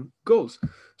some goals.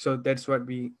 So that's what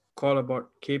we call about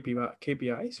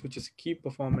KPIs, which is Key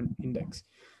Performance Index.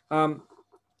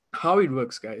 How it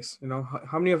works, guys.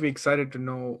 How many of you excited to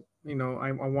know?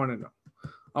 I want to know.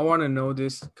 I want to know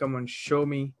this. Come on, show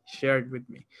me, share it with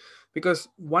me. Because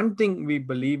one thing we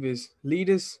believe is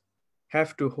leaders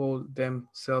have to hold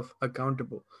themselves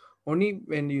accountable. Only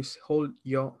when you hold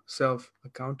yourself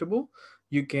accountable,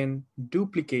 you can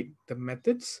duplicate the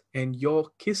methods, and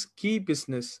your key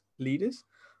business leaders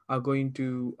are going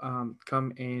to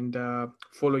come and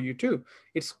follow you too.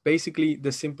 It's basically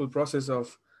the simple process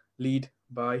of lead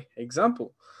by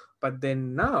example. But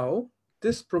then now,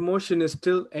 this promotion is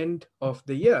still end of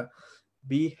the year.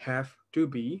 We have to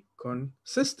be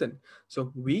consistent.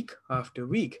 So week after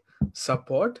week,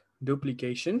 support,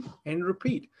 duplication, and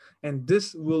repeat. And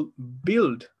this will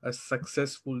build a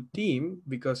successful team,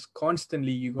 because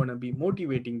constantly you're going to be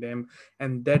motivating them,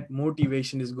 and that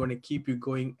motivation is going to keep you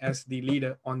going as the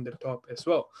leader on the top as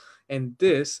well. And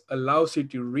this allows you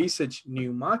to research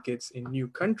new markets in new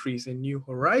countries and new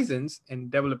horizons and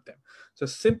develop them. So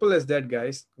simple as that,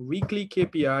 guys. Weekly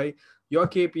KPI, your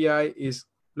KPI is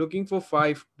looking for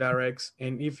 5 directs.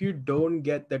 And if you don't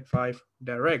get that 5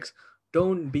 directs,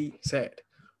 don't be sad.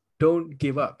 Don't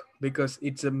give up, because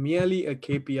it's merely a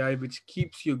KPI which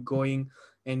keeps you going,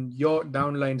 and your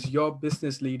downlines, your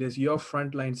business leaders, your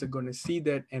frontlines are going to see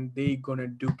that, and they're going to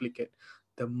duplicate.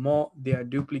 The more they are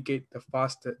duplicate, the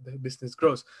faster the business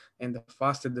grows. And the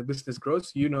faster the business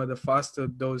grows, the faster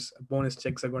those bonus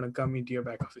checks are going to come into your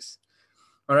back office.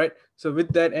 All right. So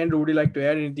with that, Andrew, would you like to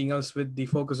add anything else with the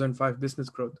focus on 5 business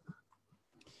growth?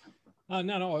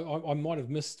 No, I might have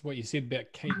missed what you said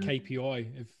about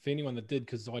KPI. If anyone that did,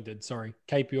 because I did, sorry.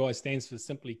 KPI stands for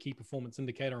simply key performance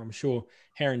indicator. I'm sure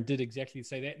Harren did exactly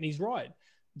say that. And he's right.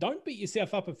 Don't beat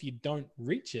yourself up if you don't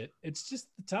reach it. It's just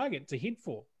the target to head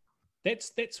for.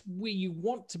 That's where you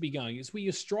want to be going. It's where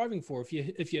you're striving for.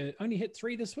 If you only hit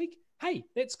 3 this week, hey,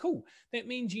 that's cool. That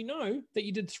means you know that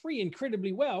you did 3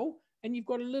 incredibly well, and you've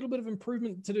got a little bit of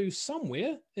improvement to do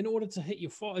somewhere in order to hit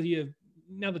your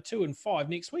another 2 and 5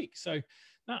 next week. So,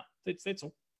 no, that's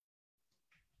all.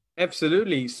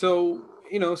 Absolutely. So,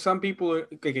 some people,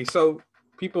 so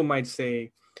people might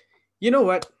say, you know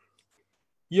what?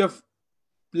 You have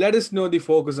let us know the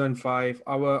focus on 5.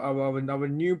 Our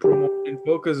new promotion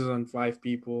focuses on 5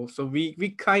 people. So we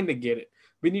kind of get it.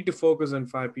 We need to focus on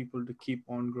 5 people to keep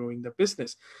on growing the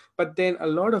business. But then a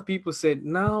lot of people said,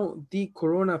 now the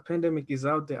corona pandemic is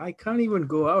out there. I can't even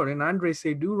go out. And Andre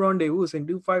said, do rendezvous and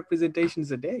do 5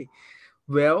 presentations a day.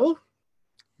 Well,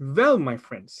 my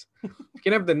friends, you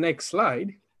can have the next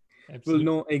slide. Absolutely. We'll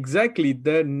know exactly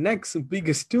the next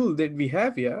biggest tool that we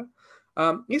have here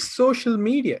is social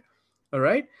media. All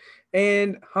right.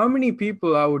 And how many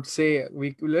people I would say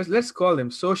let's call them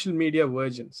social media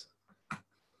virgins.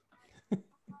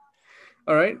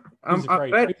 All right.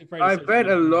 I bet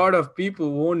a lot of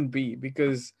people won't be,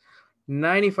 because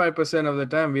 95% of the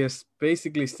time we are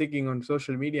basically sticking on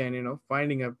social media and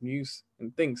finding out news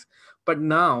and things. But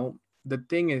now the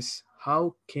thing is,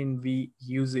 how can we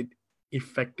use it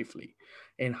effectively?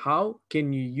 And how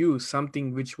can you use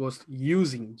something which was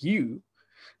using you?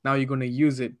 Now you're going to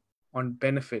use it on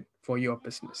benefit for your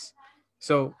business.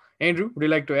 So, Andrew, would you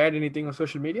like to add anything on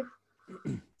social media?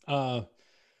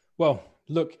 Well,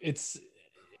 look, it's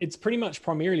pretty much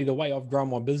primarily the way I've grown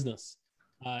my business.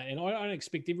 And I don't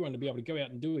expect everyone to be able to go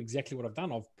out and do exactly what I've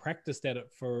done. I've practiced at it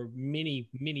for many,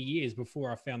 many years before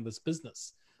I found this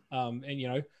business. And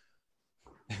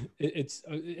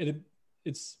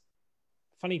it's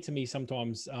funny to me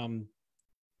sometimes.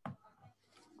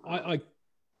 I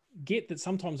get that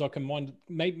sometimes I can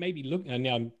maybe look, and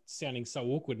now I'm sounding so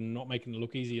awkward and not making it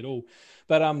look easy at all.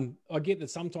 But I get that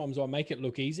sometimes I make it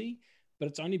look easy, but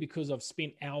it's only because I've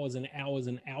spent hours and hours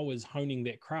and hours honing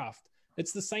that craft.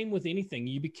 It's the same with anything.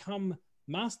 You become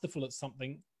masterful at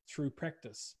something through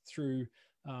practice, through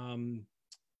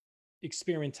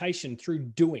experimentation, through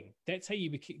doing. That's how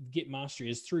you get mastery,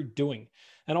 is through doing.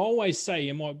 And I always say,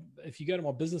 if you go to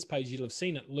my business page, you'll have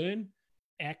seen it: learn,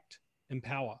 act,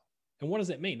 empower. And what does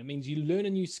that mean? It means you learn a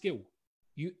new skill.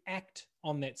 You act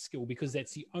on that skill, because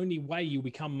that's the only way you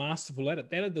become masterful at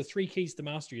it. That are the 3 keys to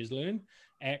mastery: is learn,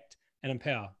 act, and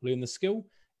empower. Learn the skill,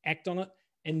 act on it,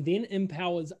 and then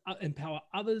empower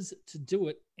others to do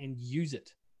it and use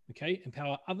it. Okay?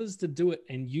 Empower others to do it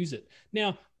and use it.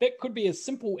 Now, that could be as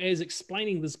simple as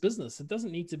explaining this business. It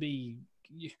doesn't need to be,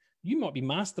 you might be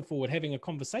masterful at having a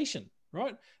conversation,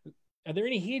 right? Are there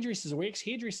any hairdressers or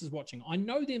ex-hairdressers watching? I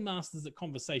know they're masters at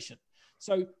conversation.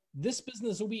 So this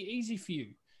business will be easy for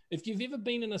you. If you've ever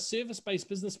been in a service-based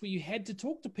business where you had to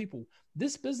talk to people,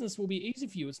 this business will be easy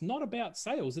for you. It's not about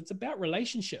sales. It's about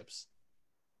relationships.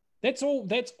 That's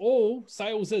all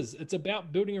sales is. It's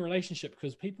about building a relationship,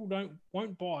 because people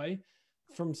won't buy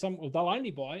from they'll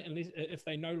only buy if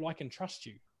they know, like, and trust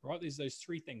you, right? There's those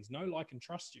 3 things: know, like, and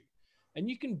trust you. And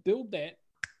you can build that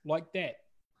like that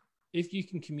if you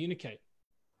can communicate.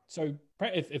 So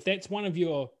if that's one of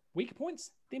your weak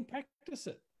points, then practice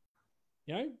it.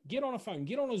 Get on a phone,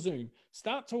 get on a Zoom,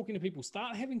 start talking to people,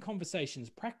 start having conversations,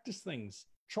 practice things,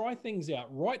 try things out,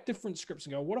 write different scripts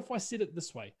and go, what if I said it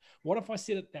this way? What if I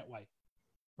said it that way?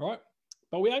 Right?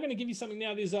 But we are going to give you something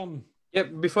now. There's Yeah,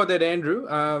 before that, Andrew,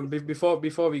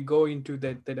 before we go into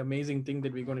that amazing thing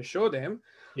that we're going to show them,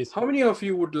 yes. How many of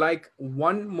you would like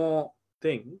one more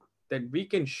thing that we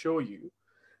can show you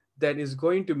that is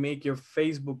going to make your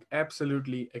Facebook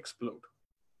absolutely explode?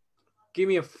 Give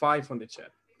me a 5 on the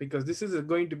chat, because this is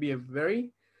going to be a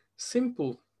very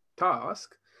simple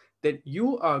task that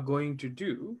you are going to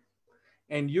do,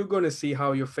 and you're going to see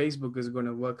how your Facebook is going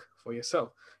to work for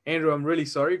yourself. Andrew, I'm really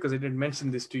sorry because I didn't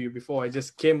mention this to you before. I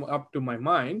just came up to my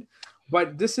mind,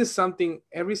 but this is something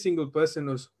every single person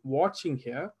who's watching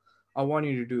here, I want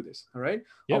you to do this. All right.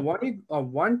 Yeah. I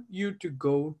want you to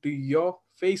go to your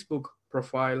Facebook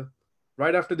profile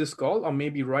right after this call, or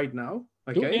maybe right now.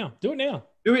 Okay. Do it now.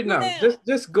 Do it now.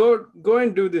 Just go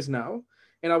and do this now.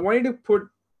 And I want you to put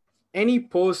any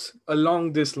post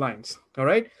along these lines. All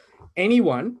right.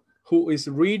 Anyone who is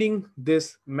reading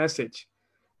this message,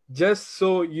 just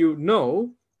so you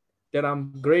know that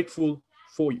I'm grateful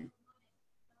for you.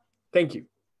 Thank you.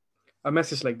 A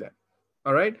message like that.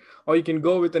 All right. Or you can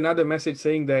go with another message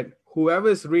saying that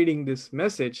whoever's reading this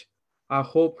message, I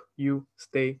hope you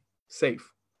stay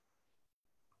safe.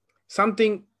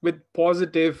 Something with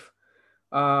positive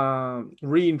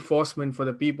reinforcement for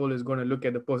the people is going to look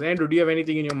at the post. Andrew, do you have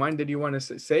anything in your mind that you want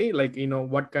to say? Like,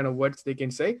 what kind of words they can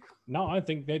say? No, I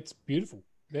think that's beautiful.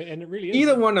 And it really is.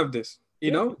 Either one of this,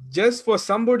 just for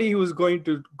somebody who's going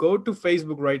to go to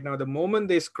Facebook right now, the moment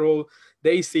they scroll,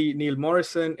 they see Neil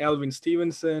Morrison, Elvin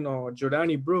Stevenson, or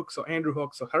Jordani Brooks, or Andrew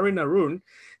Hawks, or Harin Arun,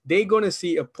 they're going to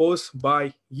see a post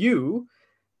by you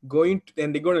and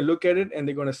they're going to look at it and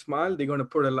they're going to smile, they're going to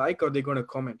put a like, or they're going to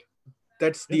comment.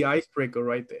 That's the icebreaker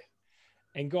right there.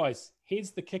 And guys,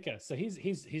 here's the kicker. So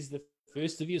here's the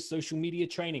first of your social media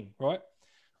training, right?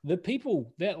 The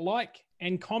people that like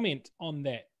and comment on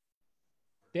that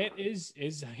is,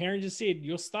 as Heron just said,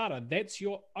 your starter. That's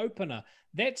your opener.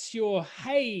 That's your,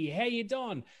 hey, how you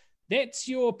doing? That's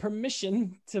your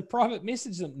permission to private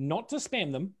message them, not to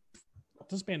spam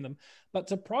them, but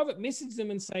to private message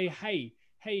them and say, hey,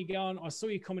 how you going? I saw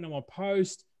you comment on my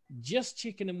post. Just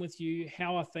checking in with you.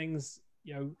 How are things?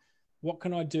 What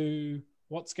can I do?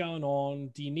 What's going on?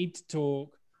 Do you need to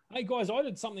talk? Hey guys, I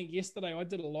did something yesterday. I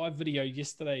did a live video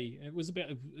yesterday. It was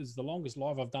the longest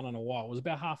live I've done in a while. It was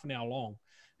about half an hour long.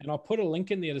 And I put a link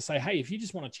in there to say, hey, if you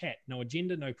just want to chat, no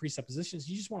agenda, no presuppositions,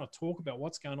 you just want to talk about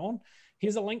what's going on,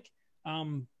 here's a link.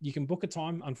 You can book a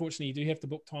time. Unfortunately, you do have to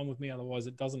book time with me. Otherwise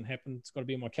it doesn't happen. It's got to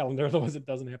be in my calendar. Otherwise it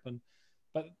doesn't happen.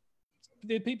 But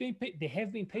there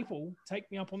have been people take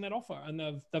me up on that offer,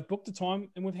 and they've booked a time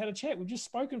and we've had a chat. We've just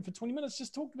spoken for 20 minutes,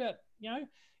 just talked about,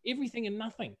 everything and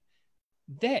nothing.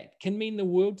 That can mean the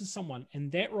world to someone.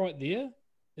 And that right there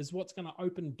is what's going to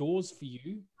open doors for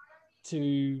you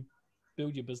to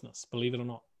build your business, believe it or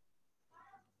not.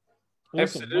 Awesome.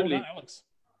 Absolutely. Well done, Alex.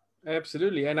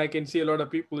 Absolutely. And I can see a lot of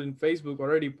people in Facebook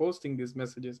already posting these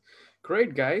messages.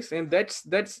 Great, guys. And that's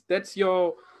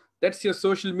your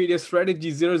social media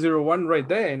strategy 001 right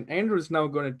there. And Andrew's now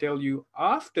going to tell you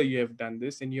after you have done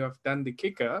this and you have done the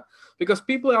kicker, because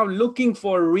people are looking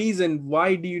for a reason.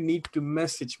 Why do you need to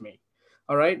message me?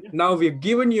 All right. Yeah. Now we've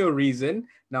given you a reason.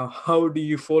 Now, how do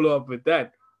you follow up with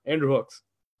that? Andrew Hawks,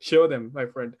 show them, my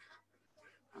friend.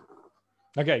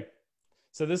 Okay.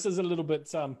 So this is a little bit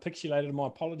pixelated. My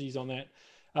apologies on that.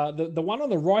 The one on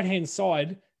the right-hand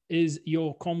side is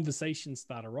your conversation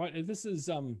starter, right? This is,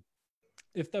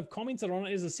 if they've commented on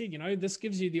it, as I said, this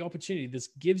gives you the opportunity. This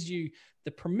gives you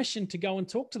the permission to go and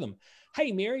talk to them.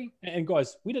 Hey, Mary, and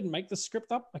guys, we didn't make this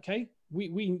script up, okay?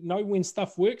 We know when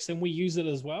stuff works and we use it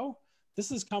as well. This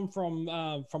has come from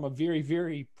a very,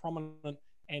 very prominent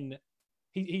and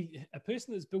a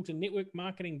person that's built a network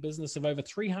marketing business of over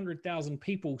 300,000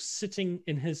 people sitting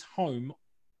in his home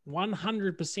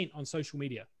 100% on social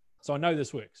media. So I know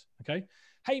this works, okay?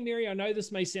 Hey, Mary, I know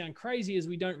this may sound crazy as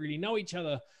we don't really know each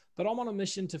other, but I'm on a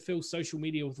mission to fill social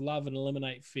media with love and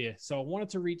eliminate fear. So I wanted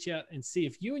to reach out and see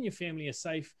if you and your family are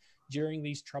safe during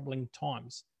these troubling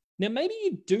times. Now, maybe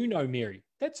you do know Mary.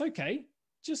 That's okay.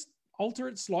 Just alter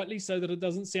it slightly so that it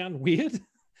doesn't sound weird.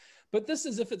 But this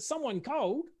is, if it's someone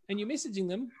cold and you're messaging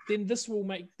them, then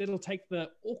that'll take the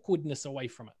awkwardness away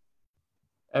from it.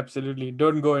 Absolutely.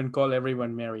 Don't go and call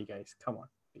everyone Mary, guys. Come on,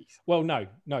 please. Well, no.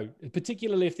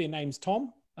 Particularly if their name's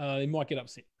Tom, they might get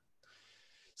upset.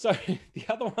 So the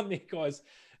other one there, guys,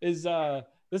 is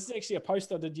this is actually a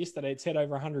post I did yesterday. It's had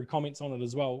over 100 comments on it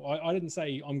as well. I didn't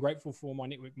say I'm grateful for my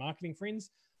network marketing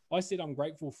friends. I said I'm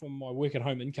grateful for my work at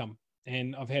home income.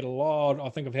 And I've had I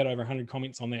think I've had over 100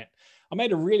 comments on that. I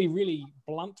made a really, really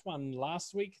blunt one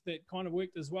last week that kind of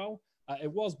worked as well.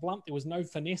 It was blunt. There was no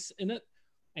finesse in it.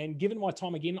 And given my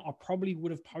time again, I probably would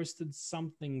have posted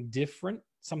something different,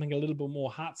 something a little bit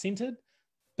more heart-centered,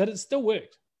 but it still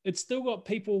worked. It's still got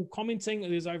people commenting.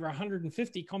 There's over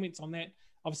 150 comments on that.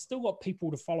 I've still got people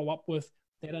to follow up with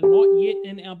that are not yet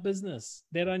in our business,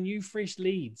 that are new, fresh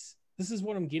leads. This is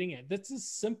what I'm getting at. That's as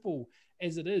simple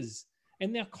as it is.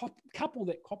 And now couple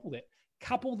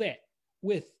that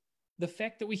with the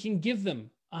fact that we can give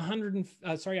them 100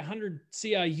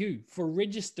 CRU for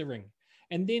registering,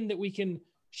 and then that we can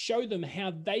show them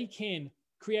how they can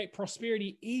create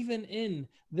prosperity even in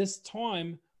this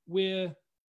time where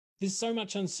there's so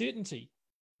much uncertainty.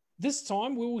 This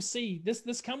time we will see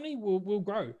this company will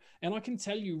grow. And I can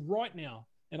tell you right now,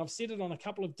 and I've said it on a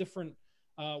couple of different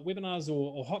webinars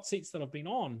or hot seats that I've been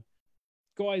on,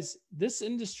 guys, this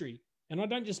industry, and I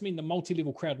don't just mean the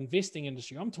multi-level crowd investing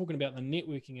industry. I'm talking about the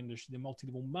networking industry, the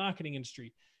multi-level marketing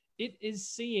industry. It is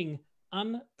seeing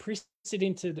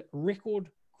unprecedented record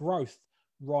growth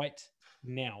right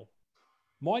now.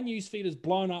 My newsfeed is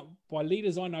blown up by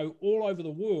leaders I know all over the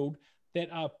world that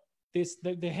are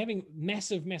they're having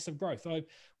massive growth.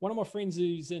 One of my friends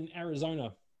who's in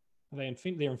Arizona, they're in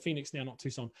Phoenix now, not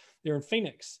Tucson. They're in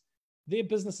Phoenix. Their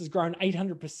business has grown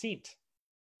 800%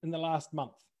 in the last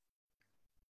month.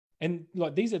 And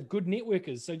like, these are good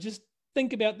networkers. So just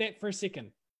think about that for a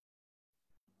second.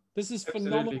 This is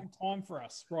phenomenal time for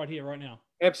us right here, right now.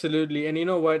 Absolutely. And you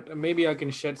know what? Maybe I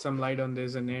can shed some light on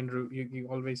this. And Andrew, you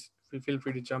always feel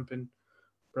free to jump in,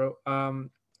 bro.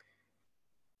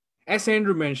 As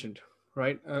Andrew mentioned,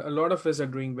 right? A lot of us are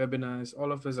doing webinars.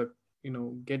 All of us are,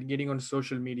 getting on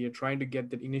social media, trying to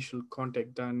get that initial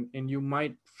contact done, and you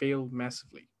might fail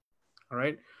massively. All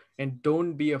right. And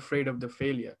don't be afraid of the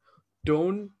failure.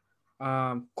 Don't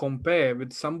compare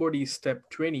with somebody's step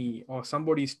 20 or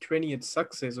somebody's 20th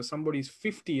success or somebody's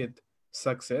 50th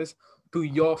success to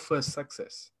your first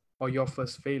success or your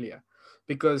first failure.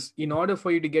 Because in order for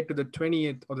you to get to the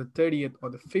 20th or the 30th or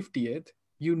the 50th,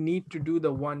 you need to do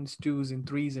the 1s, 2s, and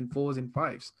 3s, and 4s, and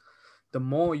 5s. The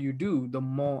more you do, the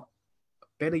more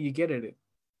better you get at it,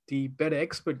 the better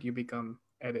expert you become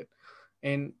at it.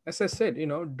 And as I said,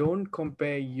 don't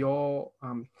compare your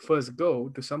first go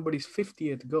to somebody's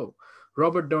 50th go.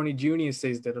 Robert Downey Jr.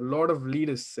 says that. A lot of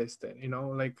leaders says that.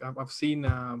 Like I've seen,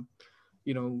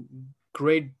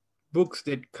 great books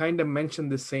that kind of mention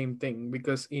the same thing.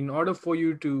 Because in order for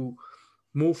you to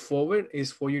move forward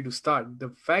is for you to start. The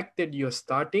fact that you're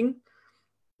starting,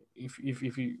 if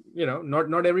you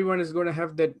not everyone is going to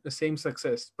have the same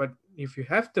success, but if you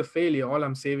have the failure, all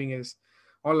I'm saying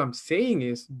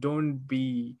is don't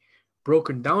be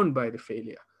broken down by the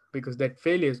failure, because that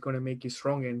failure is going to make you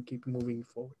stronger and keep moving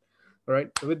forward. All right,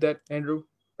 so with that, Andrew,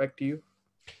 back to you.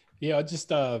 Yeah, I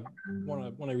just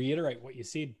want to reiterate what you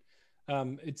said.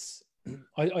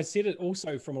 I said it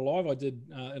also from a live I did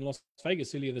in Las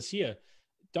Vegas earlier this year.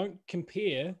 Don't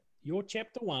compare your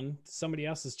chapter 1 to somebody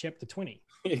else's chapter 20.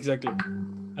 Exactly.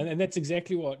 And that's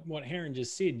exactly what Harren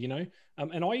just said,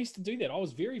 and I used to do that. I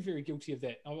was very, very guilty of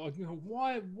that.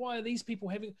 Why are these people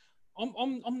having,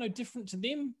 I'm no different to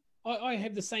them. I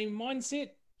have the same mindset.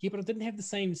 Yeah, but I didn't have the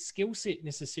same skill set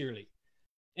necessarily.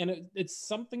 And it's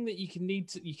something that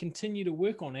you continue to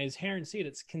work on. As Harren said,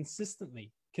 it's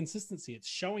consistency. It's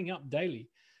showing up daily.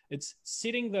 It's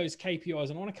setting those KPIs.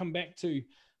 And I want to come back to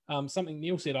something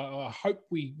Neil said. I hope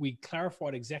we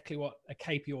clarified exactly what a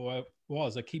KPI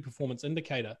was, a key performance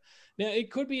indicator. Now, it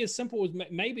could be as simple as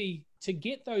maybe to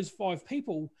get those 5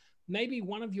 people, maybe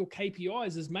one of your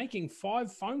KPIs is making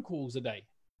 5 phone calls a day,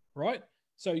 right?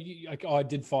 So I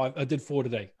did 4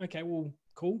 today. Okay, well,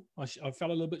 cool. I fell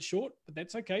a little bit short, but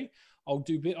that's okay.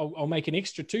 I'll make an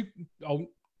extra 2. I'll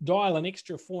dial an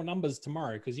extra 4 numbers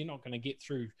tomorrow, because you're not going to get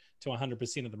through to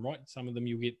 100% of them, right? Some of them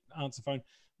you'll get answer phone.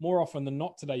 More often than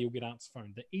not today, you'll get answer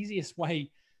phone. The easiest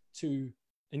way to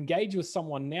engage with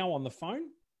someone now on the phone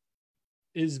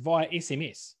is via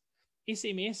SMS.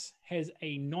 SMS has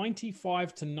a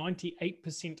 95 to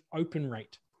 98% open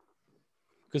rate,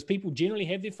 because people generally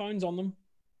have their phones on them.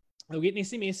 They'll get an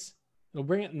SMS, they'll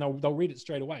bring it, and they'll read it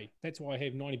straight away. That's why I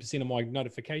have 90% of my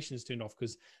notifications turned off,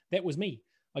 because that was me.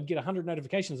 I'd get 100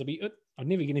 notifications. I'd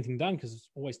never get anything done because I was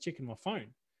always checking my phone.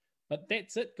 But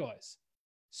that's it, guys.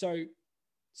 So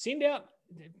send out,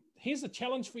 here's a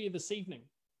challenge for you this evening.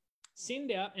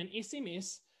 Send out an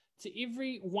SMS to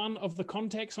every one of the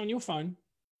contacts on your phone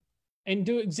and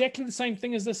do exactly the same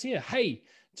thing as this here. Hey,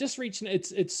 just reaching,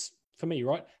 it's for me,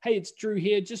 right? Hey, it's Drew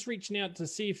here. Just reaching out to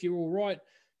see if you're all right.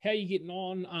 How are you getting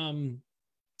on?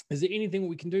 Is there anything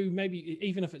we can do? Maybe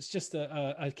even if it's just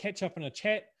a catch up and a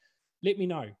chat, let me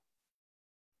know.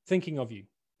 Thinking of you.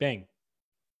 Bang.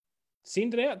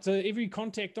 Send it out to every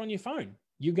contact on your phone.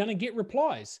 You're going to get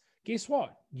replies. Guess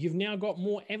what? You've now got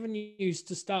more avenues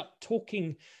to start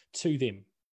talking to them.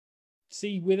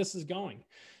 See where this is going.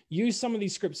 Use some of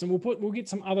these scripts, and we'll get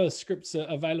some other scripts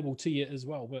available to you as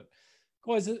well. But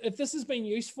guys, if this has been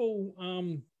useful,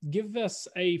 give us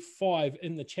a 5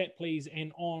 in the chat, please,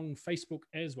 and on Facebook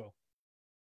as well.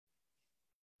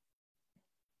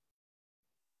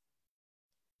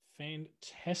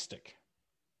 Fantastic.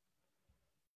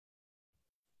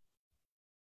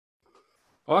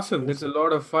 Awesome. There's a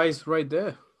lot of 5s right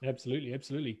there.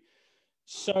 Absolutely.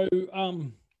 So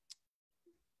I'll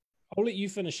let you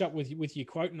finish up with your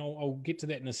quote, and I'll get to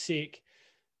that in a sec.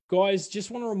 Guys, just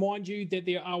want to remind you that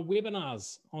there are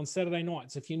webinars on Saturday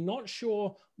nights. If you're not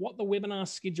sure what the webinar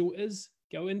schedule is,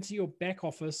 go into your back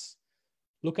office,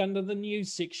 look under the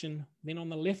news section. Then on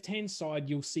the left-hand side,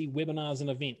 you'll see webinars and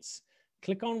events.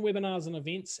 Click on webinars and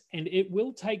events, and it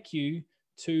will take you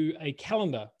to a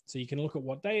calendar. So you can look at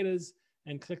what day it is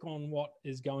and click on what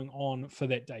is going on for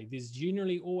that day. There's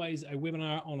generally always a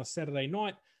webinar on a Saturday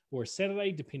night or a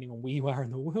Saturday, depending on where you are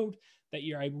in the world. that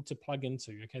you're able to plug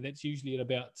into. Okay, that's usually at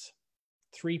about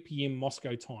 3 p.m.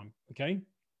 Moscow time. Okay,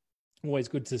 always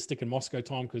good to stick in Moscow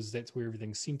time because that's where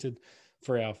everything's centered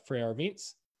for our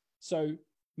events. So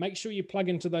make sure you plug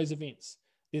into those events.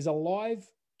 There's a live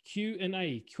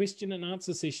Q&A, question and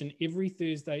answer session every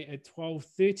Thursday at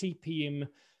 12:30 p.m.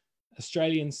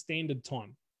 Australian Standard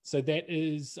Time. So that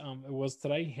is, it was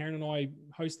today. Haren and I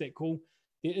host that call.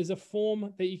 There is a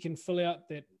form that you can fill out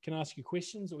that can ask you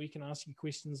questions, or you can ask you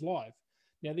questions live.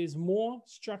 Now, there's more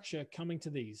structure coming to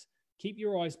these. Keep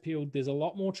your eyes peeled. There's a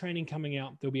lot more training coming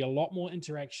out. There'll be a lot more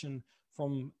interaction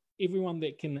from everyone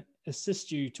that can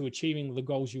assist you to achieving the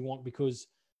goals you want, because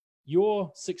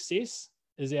your success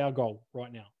is our goal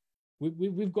right now.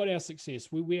 We've got our success.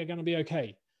 We are going to be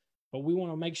okay, but we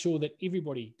want to make sure that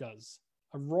everybody does.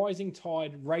 A rising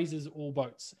tide raises all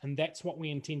boats, and that's what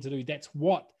we intend to do. That's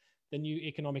what the new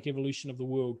economic evolution of the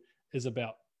world is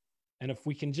about. And if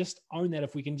we can just own that,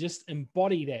 if we can just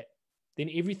embody that, then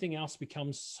everything else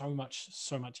becomes so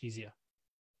much easier.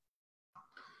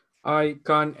 I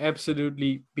can't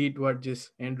absolutely beat what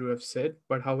just Andrew have said,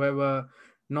 but however,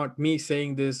 not me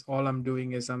saying this, all I'm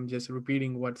doing is I'm just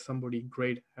repeating what somebody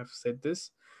great have said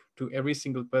this to every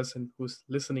single person who's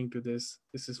listening to this.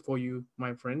 This is for you,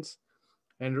 my friends.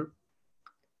 Andrew,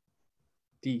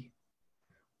 the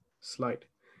slide.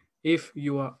 If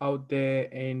you are out there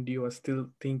and you are still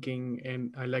thinking,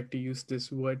 and I like to use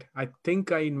this word, I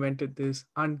think I invented this,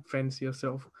 unfence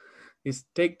yourself, is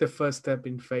take the first step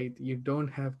in faith. You don't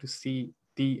have to see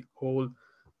the whole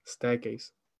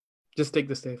staircase. Just take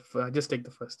the step. Just take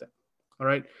the first step. All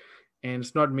right. And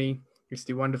it's not me. It's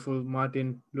the wonderful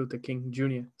Martin Luther King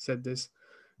Jr. said this.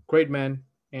 Great man,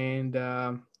 and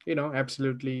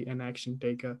absolutely an action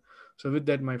taker. So with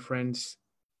that, my friends,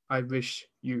 I wish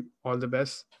you all the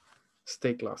best.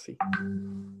 Stay classy.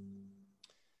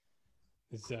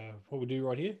 It's what we do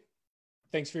right here.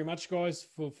 Thanks very much, guys,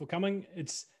 for coming.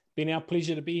 It's been our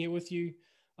pleasure to be here with you.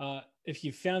 If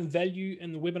you found value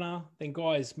in the webinar, then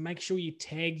guys, make sure you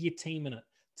tag your team in it.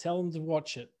 Tell them to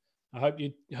watch it. I hope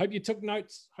you took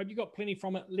notes. Hope you got plenty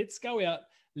from it. Let's go out.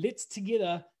 Let's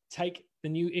together take the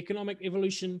new economic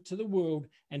evolution to the world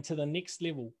and to the next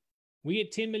level. We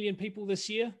get 10 million people this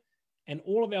year, and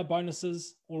all of our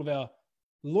bonuses, all of our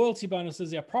loyalty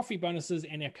bonuses, our profit bonuses,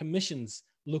 and our commissions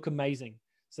look amazing.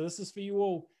 So this is for you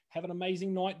all. Have an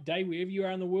amazing night, day, wherever you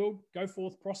are in the world. Go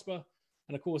forth, prosper,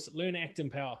 and of course, learn, act,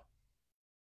 empower.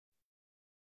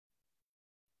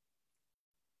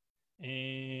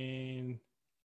 And